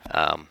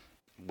 Um,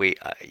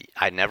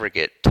 I never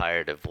get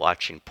tired of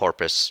watching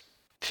porpoise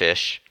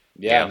fish,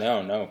 you Yeah,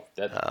 know. no, no,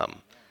 that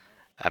Um,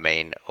 I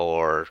mean,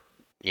 or,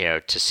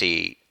 to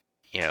see,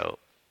 you know,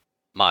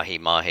 mahi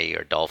mahi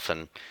or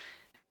dolphin,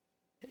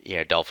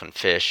 dolphin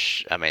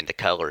fish. I mean, the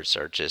colors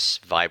are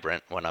just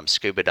vibrant when I'm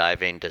scuba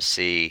diving to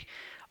see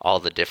all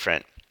the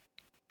different,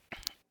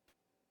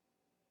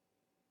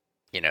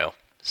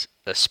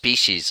 the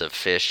species of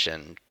fish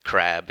and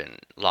crab and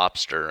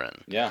lobster.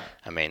 And yeah.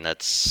 I mean,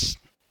 it's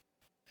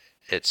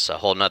a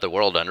whole nother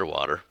world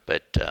underwater,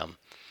 but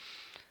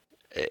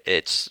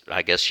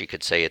I guess you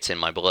could say it's in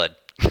my blood.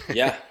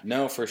 Yeah,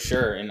 no, for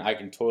sure, and I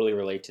can totally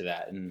relate to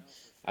that. And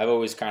I've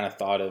always kind of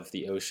thought of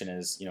the ocean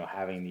as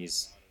having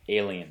these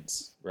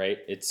aliens, right?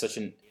 It's such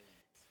a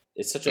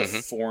Hmm.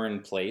 foreign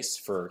place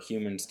for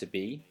humans to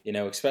be,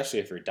 especially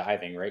if you're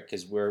diving, right?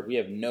 Because we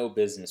have no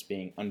business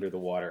being under the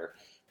water,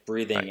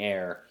 breathing Right,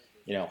 air,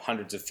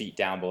 hundreds of feet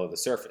down below the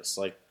surface.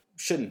 Like,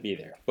 shouldn't be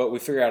there. But we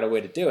figure out a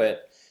way to do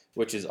it,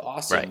 which is right,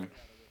 awesome.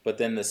 But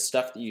then the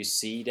stuff that you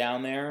see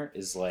down there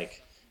is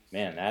like,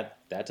 man,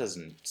 that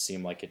doesn't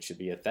seem like it should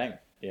be a thing.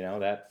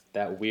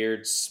 That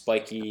weird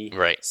spiky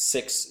right,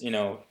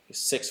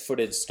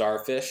 6-footed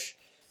starfish.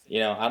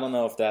 I don't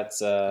know if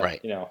that's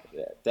right,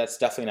 that's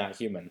definitely not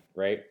human,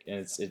 right?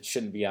 And it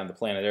shouldn't be on the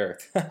planet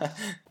Earth.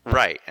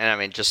 right. And I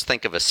mean, just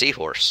think of a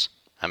seahorse.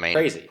 I mean,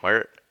 Crazy,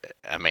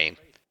 I mean,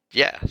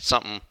 yeah,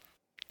 something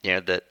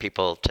that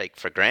people take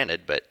for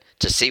granted, but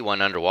to see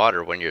one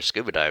underwater when you're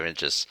scuba diving,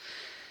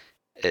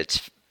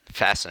 it's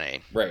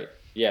fascinating. right?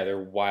 Yeah, they're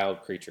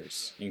wild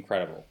creatures,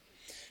 incredible.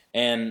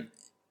 And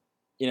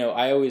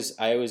I always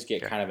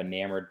get Yeah. kind of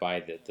enamored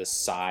by the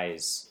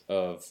size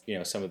of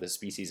some of the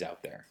species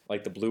out there,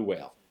 like the blue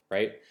whale,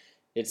 right?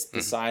 It's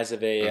the Hmm. size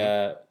of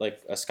Hmm.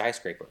 like a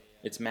skyscraper.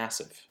 It's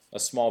massive. A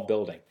small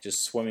building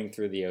just swimming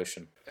through the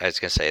ocean. I was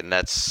gonna say, and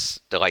that's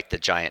like the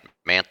giant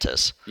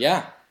mantas.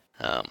 Yeah.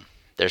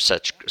 They're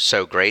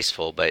so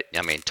graceful, but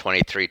I mean,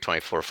 23,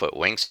 24-foot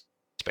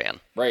wingspan.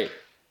 Right.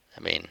 I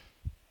mean,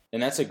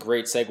 and that's a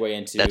great segue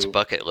into that's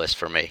bucket list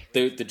for me.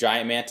 The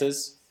giant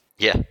mantas.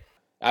 Yeah.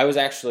 I was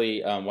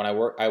actually when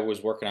I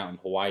was working out in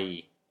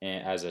Hawaii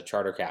as a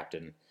charter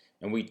captain,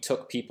 and we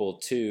took people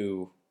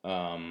to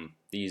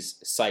these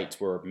sites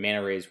where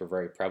manta rays were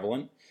very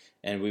prevalent,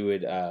 and we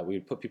would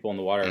put people in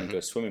the water and go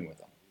swimming with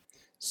them.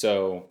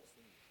 So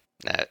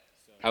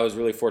I was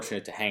really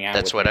fortunate to hang out.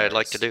 That's with what I'd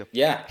like to do.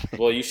 Yeah,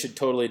 well, you should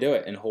totally do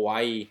it. In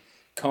Hawaii,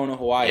 Kona,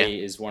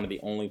 Hawaii is one of the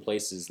only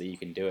places that you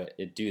can do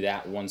it. Do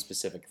that one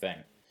specific thing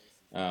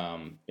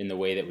in the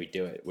way that we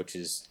do it, which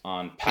is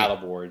on paddle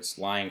boards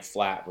lying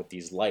flat with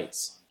these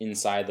lights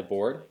inside the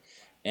board.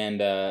 And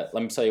let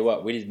me tell you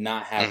what, we did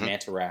not have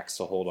manta racks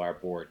to hold our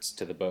boards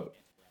to the boat,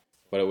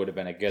 but it would have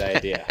been a good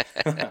idea.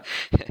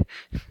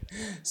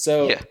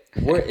 So,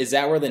 is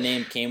that where the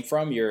name came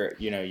from?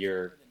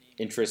 Your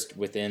interest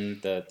within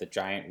the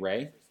giant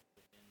ray,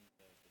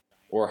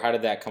 or how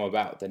did that come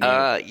about? The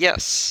name?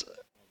 Yes,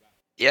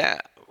 yeah.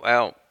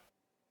 Well,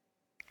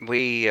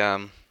 we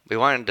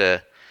wanted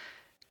to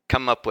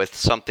come up with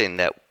something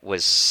that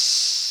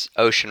was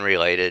ocean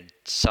related,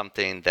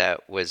 something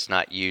that was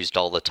not used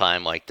all the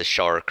time, like the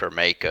shark or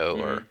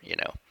mako, or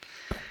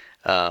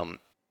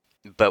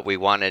but we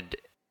wanted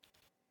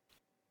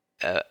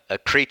a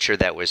creature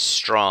that was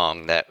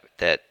strong,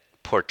 that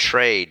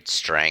portrayed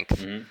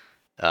strength.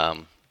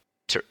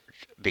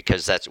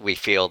 Because we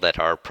feel that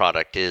our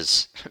product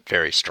is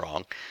very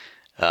strong,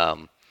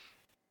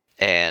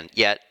 and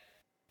yet,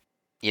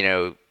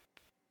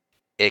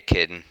 it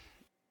can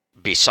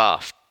be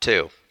soft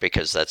too,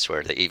 because that's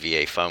where the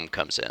EVA foam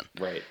comes in.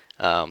 Right.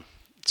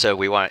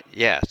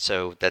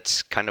 So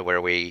that's kind of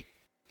where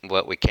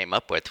what we came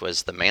up with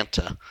was the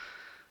manta.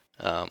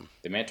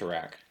 The manta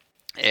rack.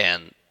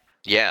 And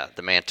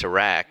the manta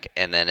rack.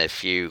 And then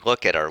if you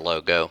look at our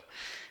logo,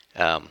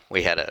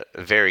 we had a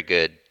very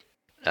good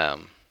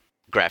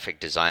graphic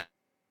designer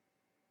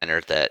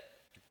that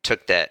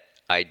took that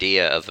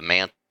idea of a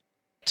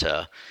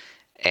manta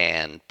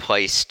and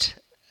placed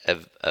a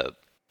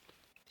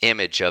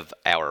image of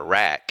our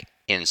rack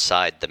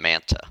inside the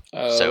manta.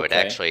 So it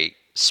actually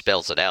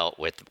spells it out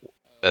with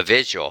a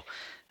visual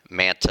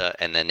manta,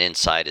 and then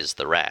inside is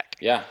the rack.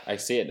 Yeah, I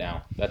see it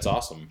now. That's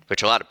awesome.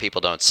 Which a lot of people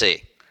don't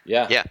see.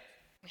 Yeah.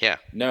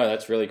 No,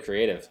 that's really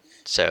creative.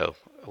 So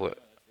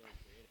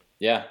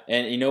yeah,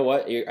 and you know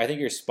what? I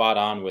think you're spot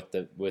on with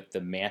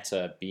the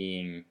manta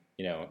being,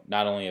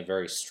 not only a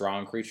very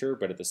strong creature,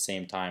 but at the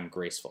same time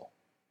graceful,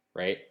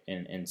 right?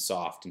 And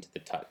soft into the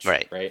touch,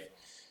 right?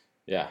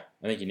 Yeah,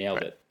 I think you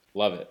nailed it.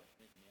 Love it.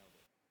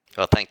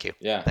 Well, thank you.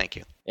 Yeah, thank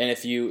you. And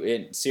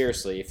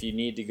seriously, if you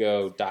need to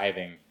go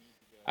diving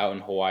out in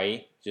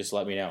Hawaii, just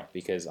let me know,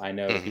 because I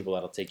know people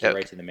that'll take you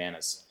right to the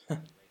mantas.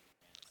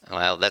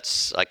 Well,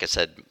 that's, like I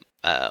said,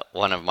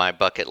 one of my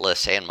bucket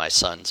lists and my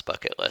son's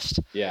bucket list.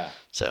 Yeah.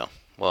 So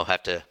we'll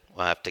have to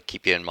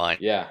keep you in mind.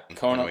 Yeah.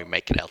 When we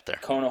make it out there.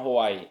 Kona,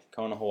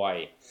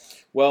 Hawaii.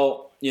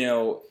 Well,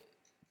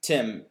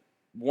 Tim,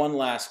 one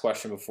last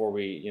question before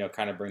we,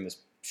 kind of bring this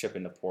ship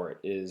into port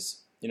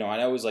is, and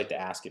I always like to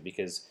ask it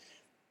because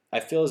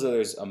I feel as though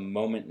there's a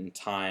moment in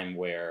time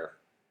where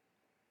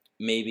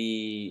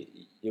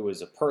maybe it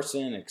was a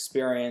person,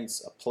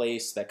 experience, a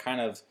place that kind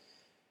of,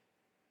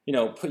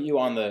 put you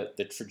on the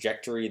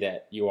trajectory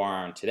that you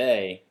are on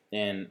today,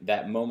 and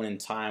that moment in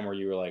time where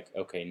you were like,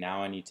 okay,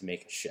 now I need to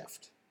make a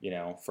shift,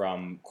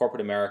 from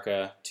corporate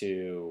America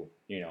to,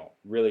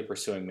 really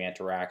pursuing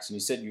manta racks. And you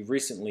said you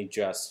recently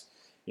just,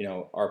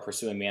 are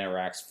pursuing manta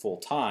racks full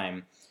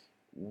time.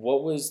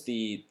 What was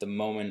the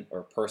moment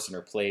or person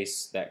or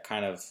place that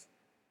kind of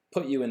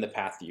put you in the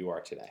path that you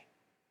are today?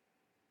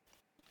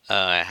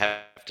 I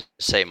have to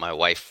say my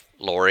wife,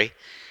 Lori.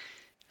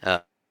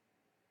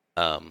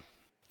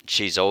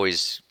 She's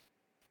always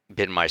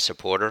been my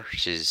supporter.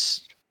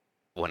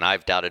 When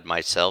I've doubted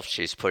myself,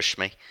 she's pushed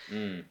me.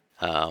 And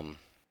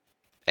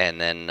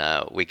then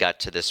we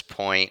got to this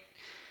point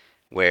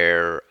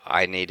where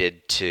I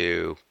needed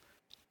to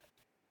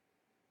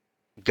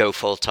go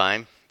full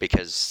time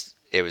because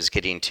it was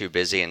getting too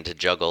busy, and to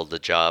juggle the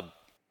job,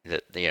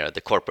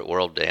 the corporate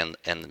world and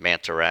the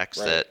manta racks.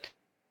 Right.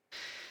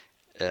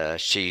 That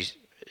she's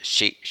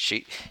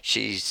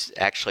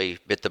actually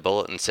bit the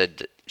bullet and said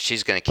that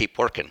she's going to keep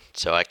working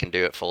so I can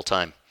do it full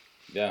time.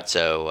 Yeah.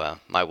 So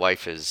my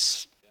wife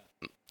is,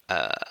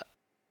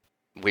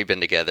 we've been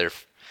together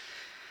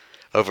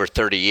over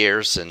 30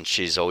 years, and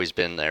she's always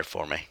been there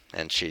for me,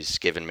 and she's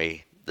given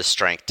me the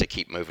strength to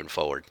keep moving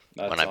forward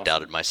when I've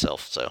doubted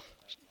myself. So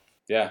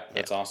yeah,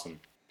 that's awesome.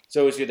 It's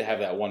always good to have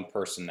that one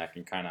person that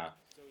can kind of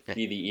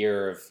be the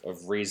ear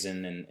of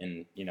reason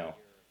and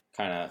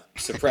kind of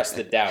suppress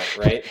the doubt,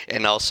 right?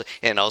 and also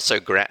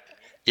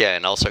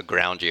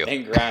ground you.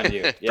 And ground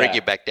you. Yeah. Bring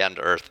you back down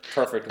to earth.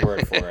 Perfect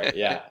word for it.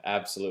 Yeah,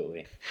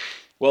 absolutely.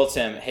 Well,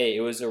 Tim, hey,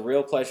 it was a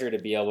real pleasure to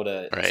be able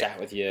to Right. chat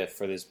with you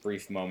for this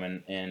brief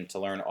moment and to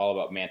learn all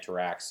about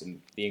Mantorax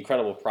and the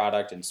incredible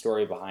product and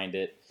story behind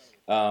it.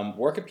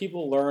 Where can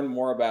people learn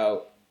more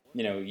about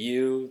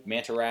you,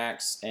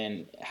 Mantorax,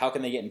 and how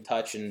can they get in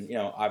touch? And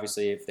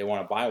obviously, if they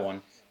want to buy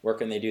one, where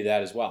can they do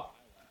that as well?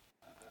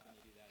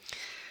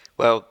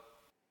 Well,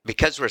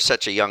 because we're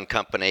such a young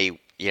company,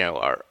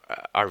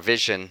 our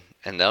vision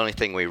and the only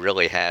thing we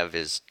really have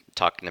is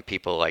talking to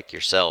people like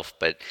yourself,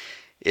 but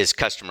is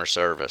customer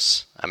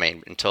service. I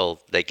mean,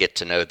 until they get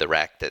to know the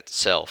rack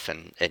itself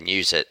and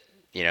use it,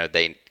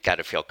 they got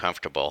to feel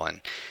comfortable, and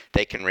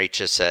they can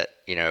reach us at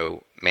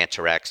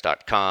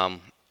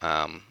mantorax.com.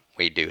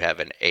 We do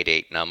have an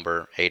 88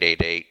 number,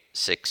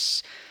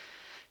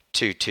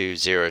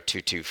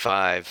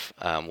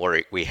 888-622-0225,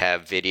 where we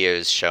have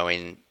videos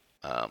showing,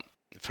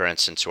 for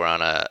instance, we're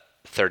on a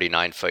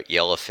 39-foot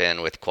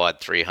yellowfin with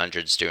quad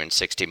 300s doing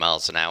 60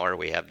 miles an hour.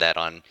 We have that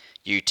on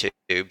YouTube,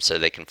 so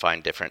they can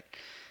find different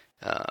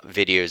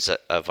videos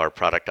of our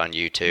product on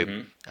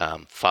YouTube.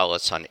 Follow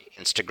us on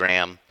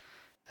Instagram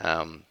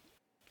and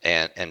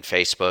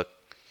Facebook.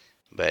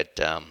 But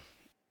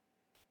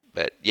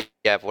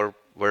yeah,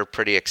 we're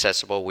pretty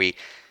accessible. We,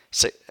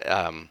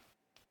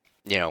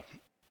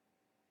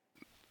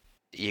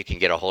 you can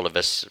get a hold of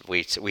us.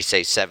 We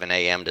say 7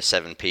 a.m. to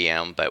 7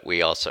 p.m., but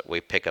we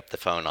pick up the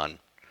phone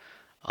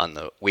on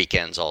the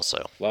weekends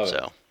also. Love it.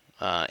 So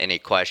any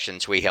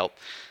questions, we help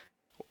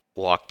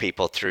walk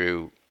people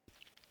through.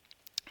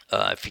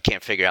 If you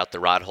can't figure out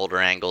the rod holder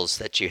angles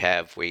that you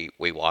have, we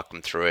walk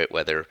them through it,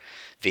 whether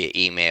via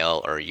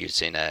email or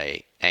using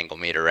a angle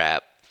meter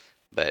app.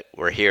 But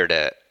we're here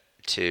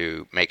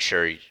to make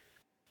sure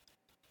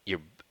your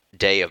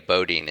day of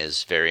boating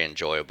is very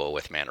enjoyable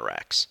with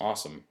Mantorax.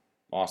 Awesome.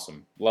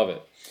 Love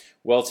it.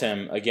 Well,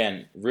 Tim,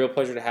 again, real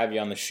pleasure to have you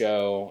on the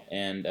show,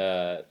 and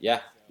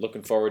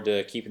looking forward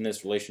to keeping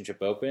this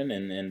relationship open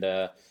and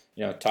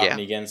talking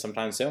again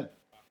sometime soon.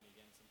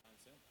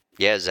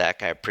 Yeah,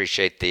 Zach, I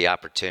appreciate the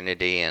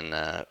opportunity, and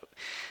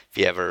if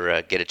you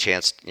ever get a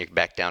chance, you're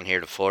back down here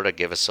to Florida,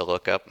 give us a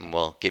look up, and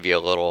we'll give you a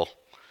little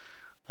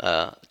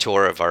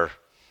tour of our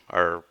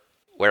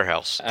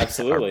warehouse.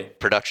 Absolutely. Our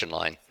production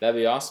line.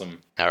 That'd be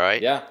awesome. All right.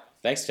 Yeah.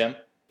 Thanks, Tim.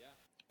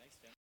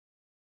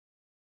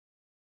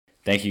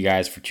 Thank you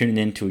guys for tuning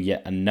in to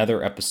yet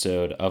another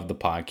episode of the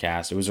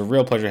podcast. It was a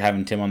real pleasure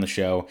having Tim on the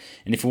show.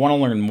 And if you want to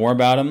learn more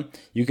about him,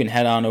 you can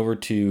head on over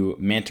to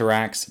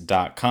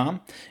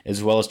mantorax.com,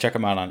 as well as check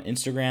him out on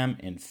Instagram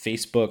and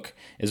Facebook,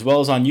 as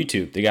well as on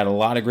YouTube. They got a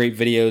lot of great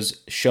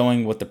videos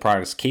showing what the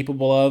product's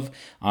capable of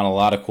on a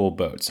lot of cool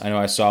boats. I know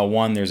I saw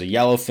one, there's a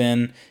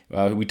yellowfin.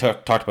 We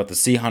talked about the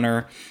Sea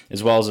Hunter,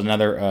 as well as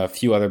a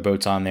few other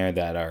boats on there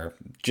that are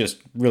just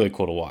really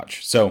cool to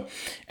watch. So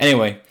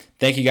anyway,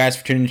 thank you guys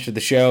for tuning into the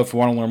show. If you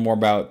want to learn more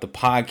about the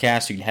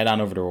podcast, you can head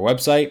on over to our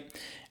website,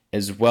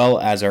 as well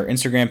as our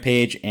Instagram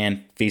page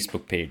and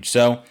Facebook page.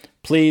 So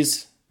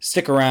please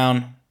stick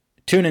around,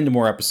 tune into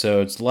more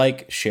episodes,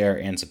 like, share,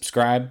 and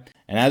subscribe.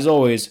 And as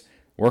always,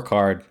 work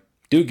hard,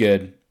 do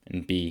good,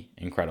 and be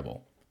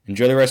incredible.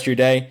 Enjoy the rest of your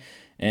day,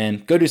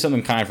 and go do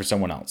something kind for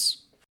someone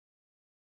else.